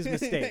Grinch's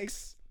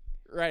mistakes.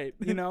 Right.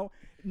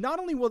 Not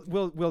only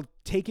will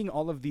taking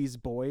all of these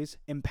boys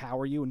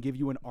empower you and give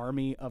you an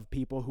army of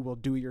people who will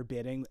do your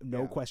bidding,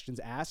 no questions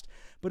asked,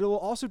 but it will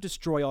also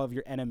destroy all of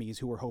your enemies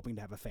who are hoping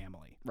to have a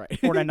family. Right.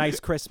 Or a nice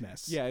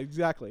Christmas. Yeah,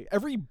 exactly.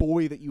 Every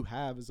boy that you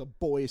have is a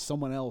boy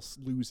someone else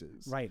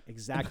loses. Right,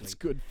 exactly. It's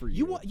good for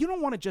you. You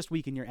don't want to just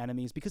weaken your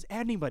enemies because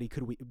anybody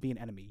could be an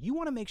enemy. You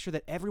want to make sure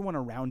that everyone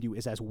around you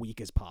is as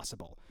weak as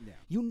possible. Yeah.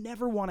 You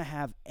never want to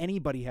have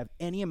anybody have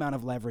any amount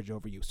of leverage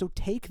over you. So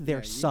take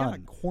their son. You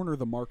gotta corner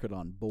the market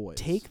on boys.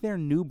 Take their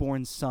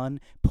newborn son,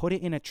 put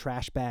it in a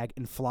trash bag,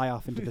 and fly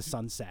off into the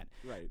sunset.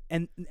 Right.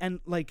 And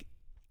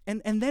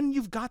then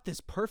you've got this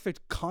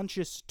perfect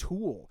conscious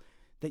tool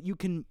that you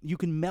can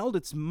meld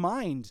its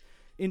mind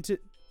into.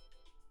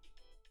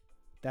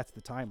 That's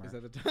the timer. Is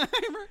that the timer?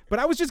 But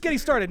I was just getting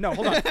started. No,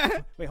 hold on.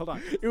 Wait, hold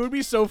on. It would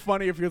be so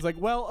funny if he was like,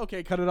 well,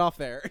 okay, cut it off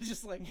there.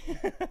 Just like,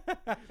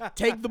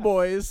 take the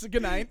boys.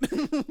 Good night.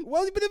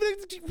 Well,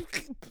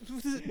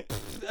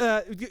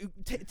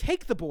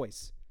 take the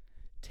boys.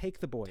 Take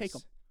the boys. Take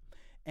them.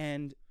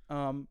 And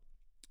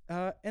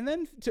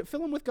then fill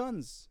them with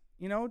guns.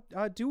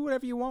 Do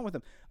whatever you want with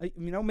them.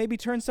 Maybe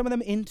turn some of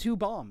them into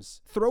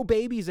bombs. Throw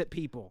babies at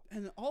people.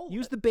 And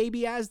use the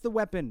baby as the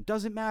weapon.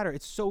 Doesn't matter.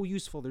 It's so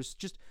useful. There's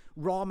just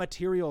raw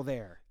material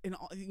there. And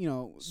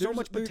so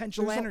much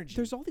potential energy.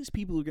 There's all these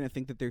people who are going to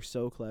think that they're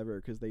so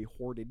clever because they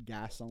hoarded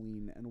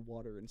gasoline and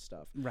water and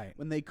stuff. Right.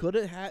 When they could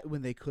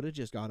have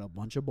just got a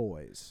bunch of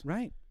boys.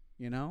 Right.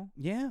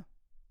 Yeah.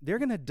 They're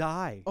going to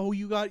die. Oh,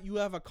 you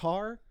have a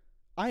car?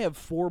 I have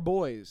 4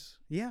 boys.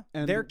 Yeah,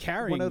 and they're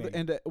carrying me.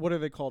 And what are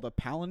they called? A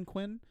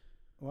palanquin?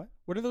 What?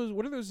 What are those?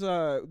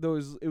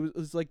 It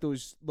was like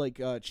those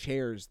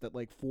chairs that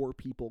like 4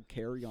 people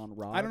carry on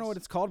rods. I don't know what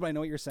it's called, but I know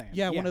what you're saying.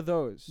 Yeah, one of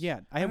those.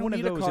 Yeah, I have one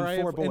of those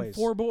and 4 boys. And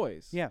 4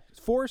 boys. Yeah,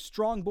 4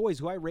 strong boys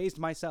who I raised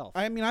myself.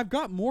 I mean, I've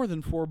got more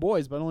than 4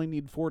 boys, but I only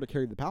need 4 to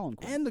carry the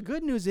palanquin. And the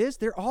good news is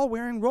they're all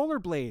wearing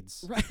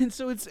rollerblades. Right, and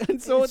so it's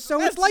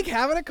like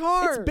having a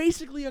car. It's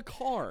basically a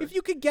car. If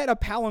you could get a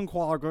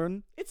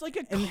palanquin, it's like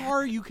a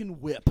car you can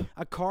whip,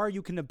 a car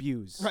you can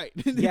abuse. Right.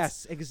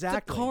 Yes, exactly.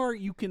 It's a car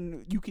you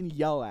can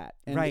yell at,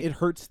 and right. It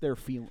hurts their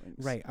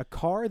feelings. Right. A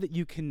car that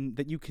you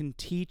can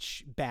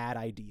teach bad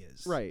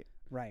ideas. Right.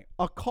 Right.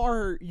 A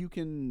car you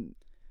can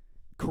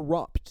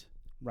corrupt.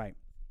 Right.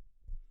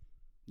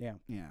 Yeah.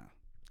 Yeah.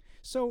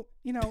 So,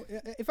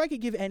 if I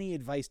could give any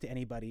advice to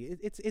anybody,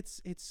 it's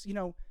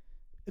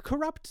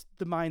corrupt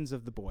the minds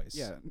of the boys.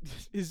 Yeah,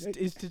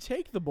 is to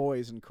take the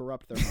boys and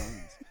corrupt their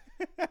minds.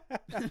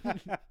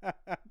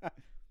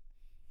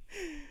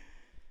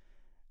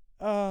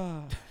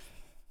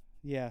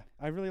 Yeah,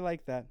 I really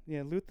like that.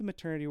 Yeah, loot the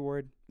maternity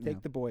ward,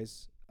 take the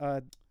boys.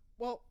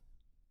 Well,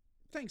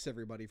 thanks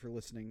everybody for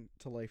listening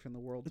to Life in the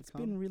World It's to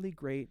Come. been really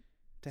great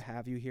to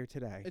have you here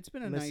today. It's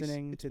been a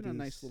listening nice, to a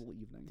nice little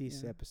evening.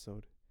 This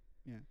episode.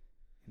 Yeah.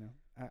 You know,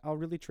 I'll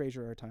really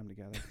treasure our time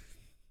together.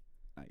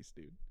 Nice,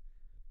 dude.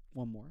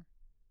 One more.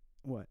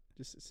 What?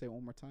 Just say it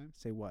one more time.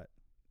 Say what?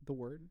 The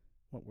word.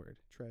 What word?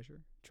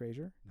 Treasure.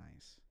 Treasure?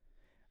 Nice.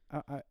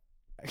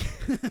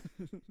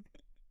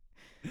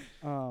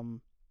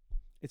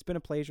 It's been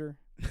a pleasure.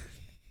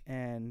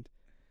 And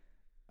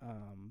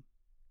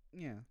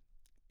yeah.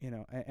 You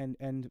know,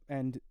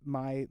 and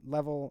my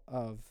level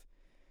of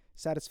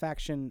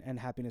satisfaction and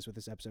happiness with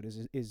this episode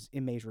is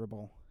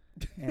immeasurable.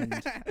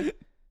 And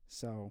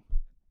so,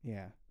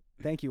 yeah.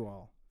 Thank you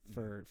all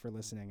for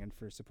listening and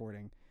for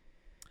supporting.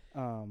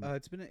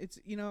 It's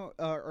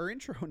our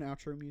intro and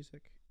outro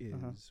music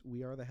is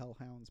We Are the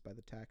Hellhounds by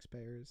the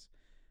Taxpayers.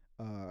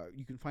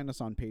 You can find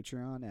us on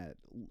Patreon at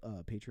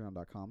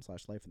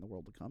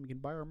patreon.com/lifeintheworldtocome. You can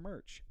buy our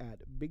merch at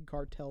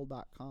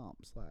bigcartel.com/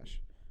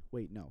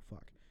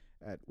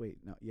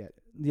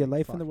 Yeah,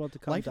 Life in the World to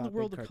Come.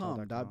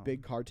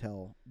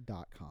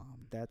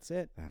 lifeintheworldtocome.bigcartel.com. That's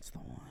it. That's the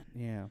one.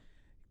 Yeah.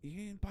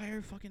 You can buy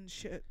our fucking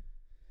shit.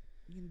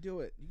 You can do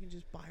it. You can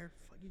just buy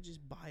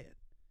it.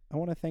 I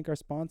want to thank our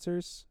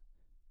sponsors.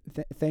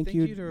 Thank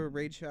you to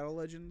Raid Shadow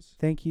Legends.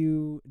 Thank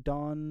you,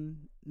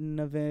 Don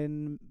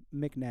Navin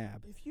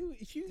McNabb. If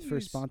you for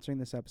sponsoring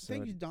this episode.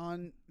 Thank you,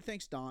 Don.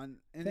 Thanks, Don.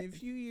 And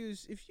if you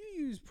use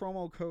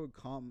promo code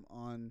COME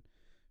on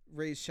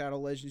Raid Shadow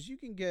Legends, you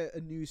can get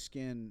a new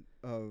skin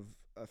of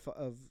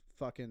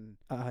fucking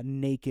a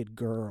naked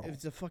girl.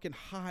 It's a fucking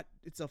hot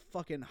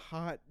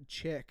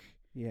chick.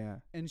 Yeah.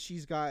 And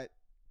she's got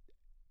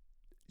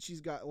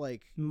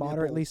like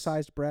moderately nipples.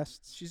 Sized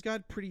breasts. She's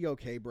got pretty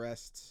okay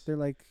breasts. They're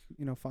like,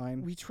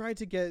 fine. We told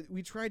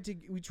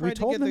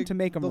them to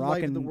make them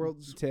rockin' the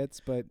world's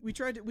tits, but we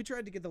tried to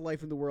get the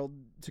Life in the World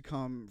to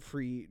Come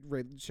free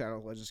Raid Shadow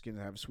Legends skin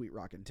to have sweet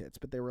rockin' tits,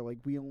 but they were like,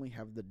 we only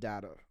have the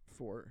data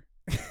for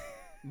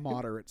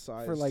moderate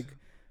size for like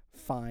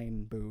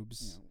fine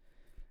boobs.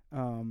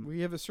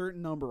 We have a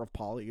certain number of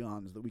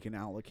polygons that we can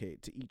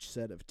allocate to each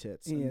set of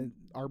tits. And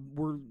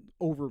we're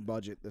over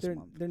budget this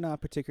month. They're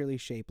not particularly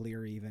shapely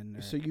or even.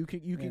 So you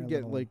can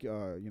get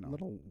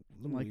little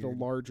like weird. the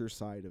larger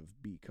side of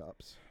B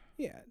cups.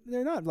 Yeah,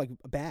 they're not like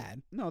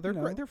bad. No, they're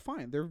great. They're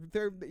fine. They're.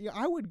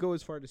 I would go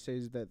as far to say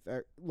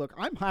that look,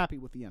 I'm happy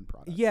with the end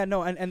product. Yeah,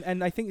 no,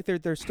 and I think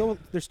they're still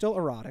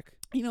erotic.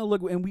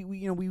 Look, and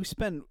we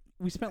spent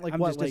like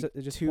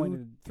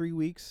 2-3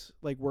 weeks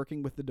like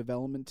working with the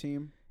development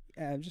team.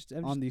 I'm just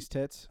on these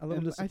tits. A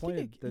little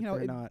disappointed that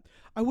they're not.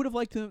 I would have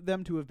liked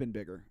them to have been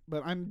bigger,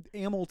 but I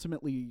am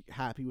ultimately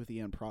happy with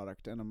the end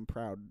product, and I'm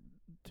proud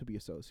to be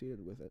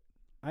associated with it.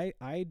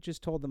 I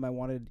just told them I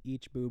wanted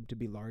each boob to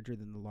be larger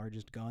than the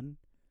largest gun,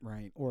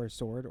 right, or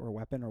sword or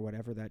weapon or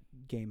whatever that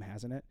game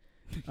has in it.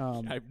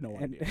 I have no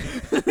idea.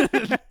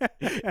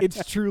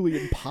 It's truly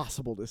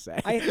impossible to say.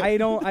 I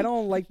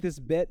don't like this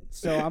bit,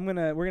 so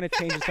we're gonna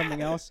change to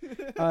something else.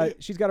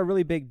 She's got a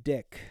really big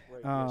dick.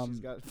 Right, she's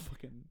got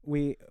fucking.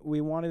 We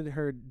wanted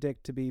her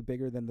dick to be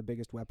bigger than the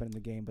biggest weapon in the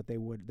game, but they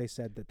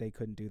said that they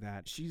couldn't do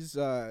that. She's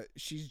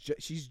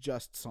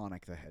just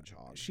Sonic the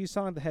Hedgehog. She's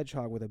Sonic the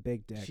Hedgehog with a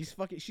big dick. She's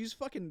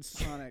fucking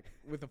Sonic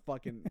with a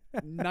fucking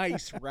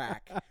nice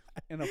rack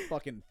and a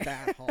fucking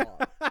fat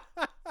hog.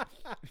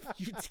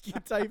 You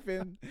type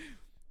in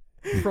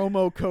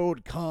promo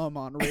code COME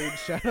on Raid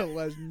Shadow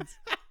Legends.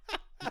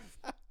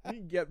 You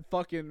can get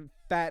fucking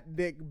fat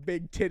dick,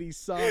 big titty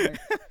Sonic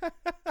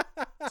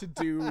to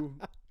do,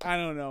 I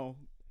don't know,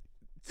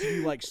 to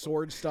do like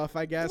sword stuff,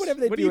 I guess.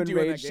 Whatever they do in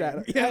Raid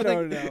Shadow. Yeah, I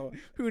don't know.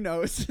 Who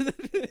knows?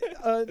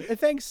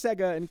 Thanks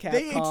Sega and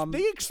Capcom.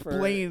 They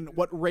explain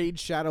what Raid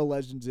Shadow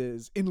Legends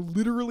is in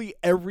literally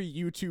every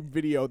YouTube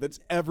video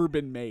that's ever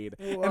been made.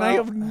 Wow. And I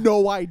have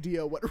no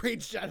idea what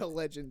Raid Shadow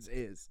Legends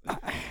is.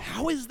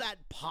 How is that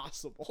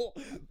possible?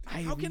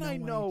 How can I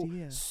know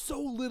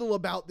so little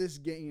about this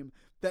game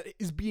that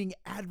is being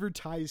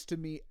advertised to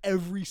me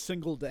every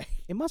single day?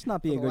 It must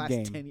not be a good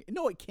game. 10 years.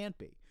 No, it can't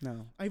be.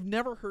 No. I've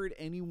never heard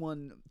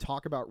anyone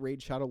talk about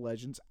Raid Shadow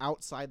Legends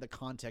outside the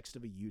context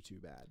of a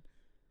YouTube ad.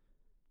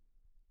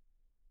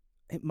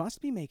 It must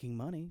be making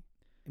money.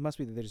 It must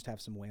be that they just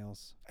have some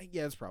whales.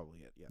 Yeah, that's probably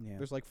it. Yeah.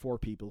 There's like 4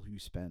 people who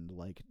spend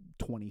like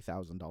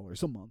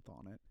 $20,000 a month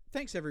on it.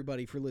 Thanks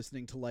everybody for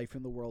listening to Life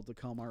in the World to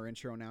Come. Our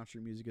intro and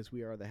outro music is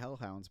We Are the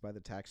Hellhounds by the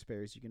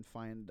Taxpayers. You can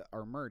find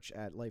our merch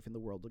at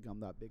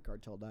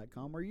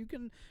lifeintheworldtocome.bigcartel.com, or you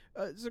can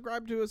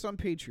subscribe to us on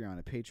Patreon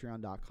at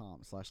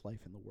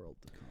patreon.com/lifeintheworldtocome.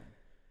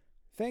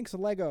 Thanks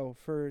Lego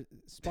for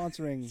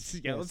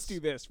sponsoring. Yeah, let's do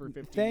this for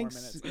 15 thanks,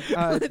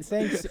 more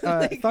thanks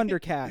minutes.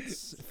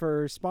 Thundercats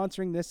for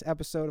sponsoring this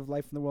episode of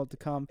Life in the World to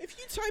Come. If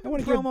you type I a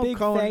want to give a promo big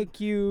code, thank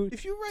you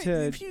if you write,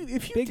 to if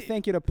you big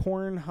thank you to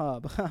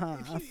Pornhub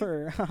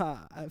for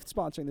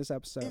sponsoring this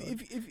episode.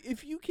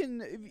 If you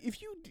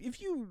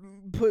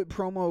put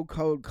promo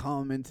code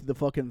COME into the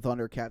fucking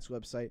Thundercats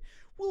website,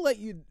 we'll let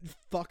you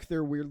fuck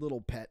their weird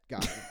little pet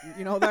guy.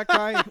 You know that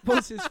guy?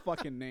 What's his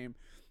fucking name?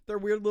 Their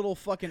weird little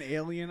fucking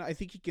alien. I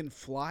think he can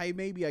fly,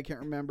 maybe. I can't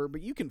remember,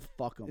 but you can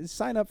fuck him.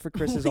 Sign up for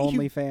Chris's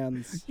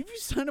OnlyFans. If you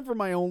sign up for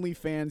my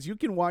OnlyFans, you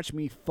can watch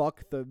me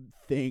fuck the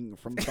thing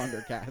from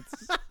Thundercats.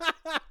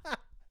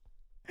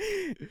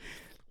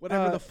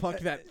 Whatever the fuck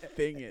that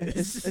thing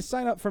is.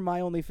 Sign up for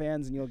my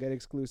OnlyFans and you'll get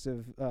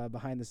exclusive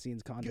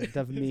behind-the-scenes content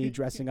of me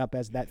dressing up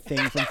as that thing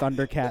from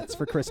Thundercats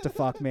for Chris to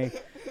fuck me.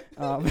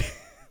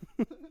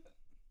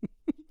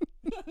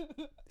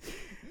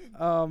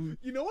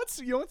 You know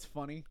what's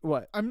funny?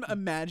 What? I'm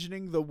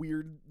imagining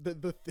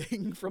the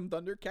thing from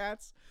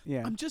Thundercats.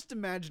 Yeah. I'm just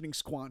imagining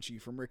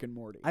Squanchy from Rick and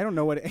Morty. I don't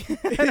know what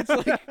it's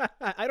like.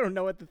 I don't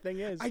know what the thing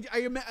is. I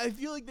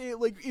feel like they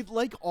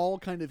like all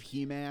kind of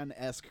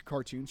He-Man-esque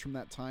cartoons from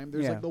that time.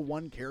 There's like the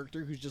one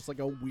character who's just like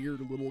a weird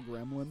little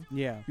gremlin.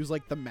 Yeah. Who's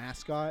like the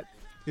mascot.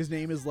 His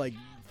name is like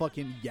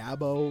fucking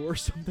Yabo or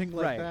something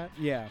like that.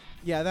 Yeah.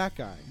 Yeah, that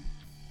guy.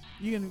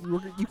 You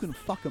can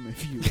fuck him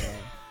if you.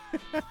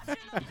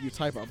 If you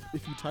type our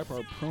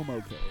promo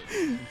code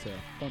into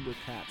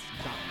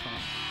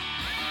thundercats.com.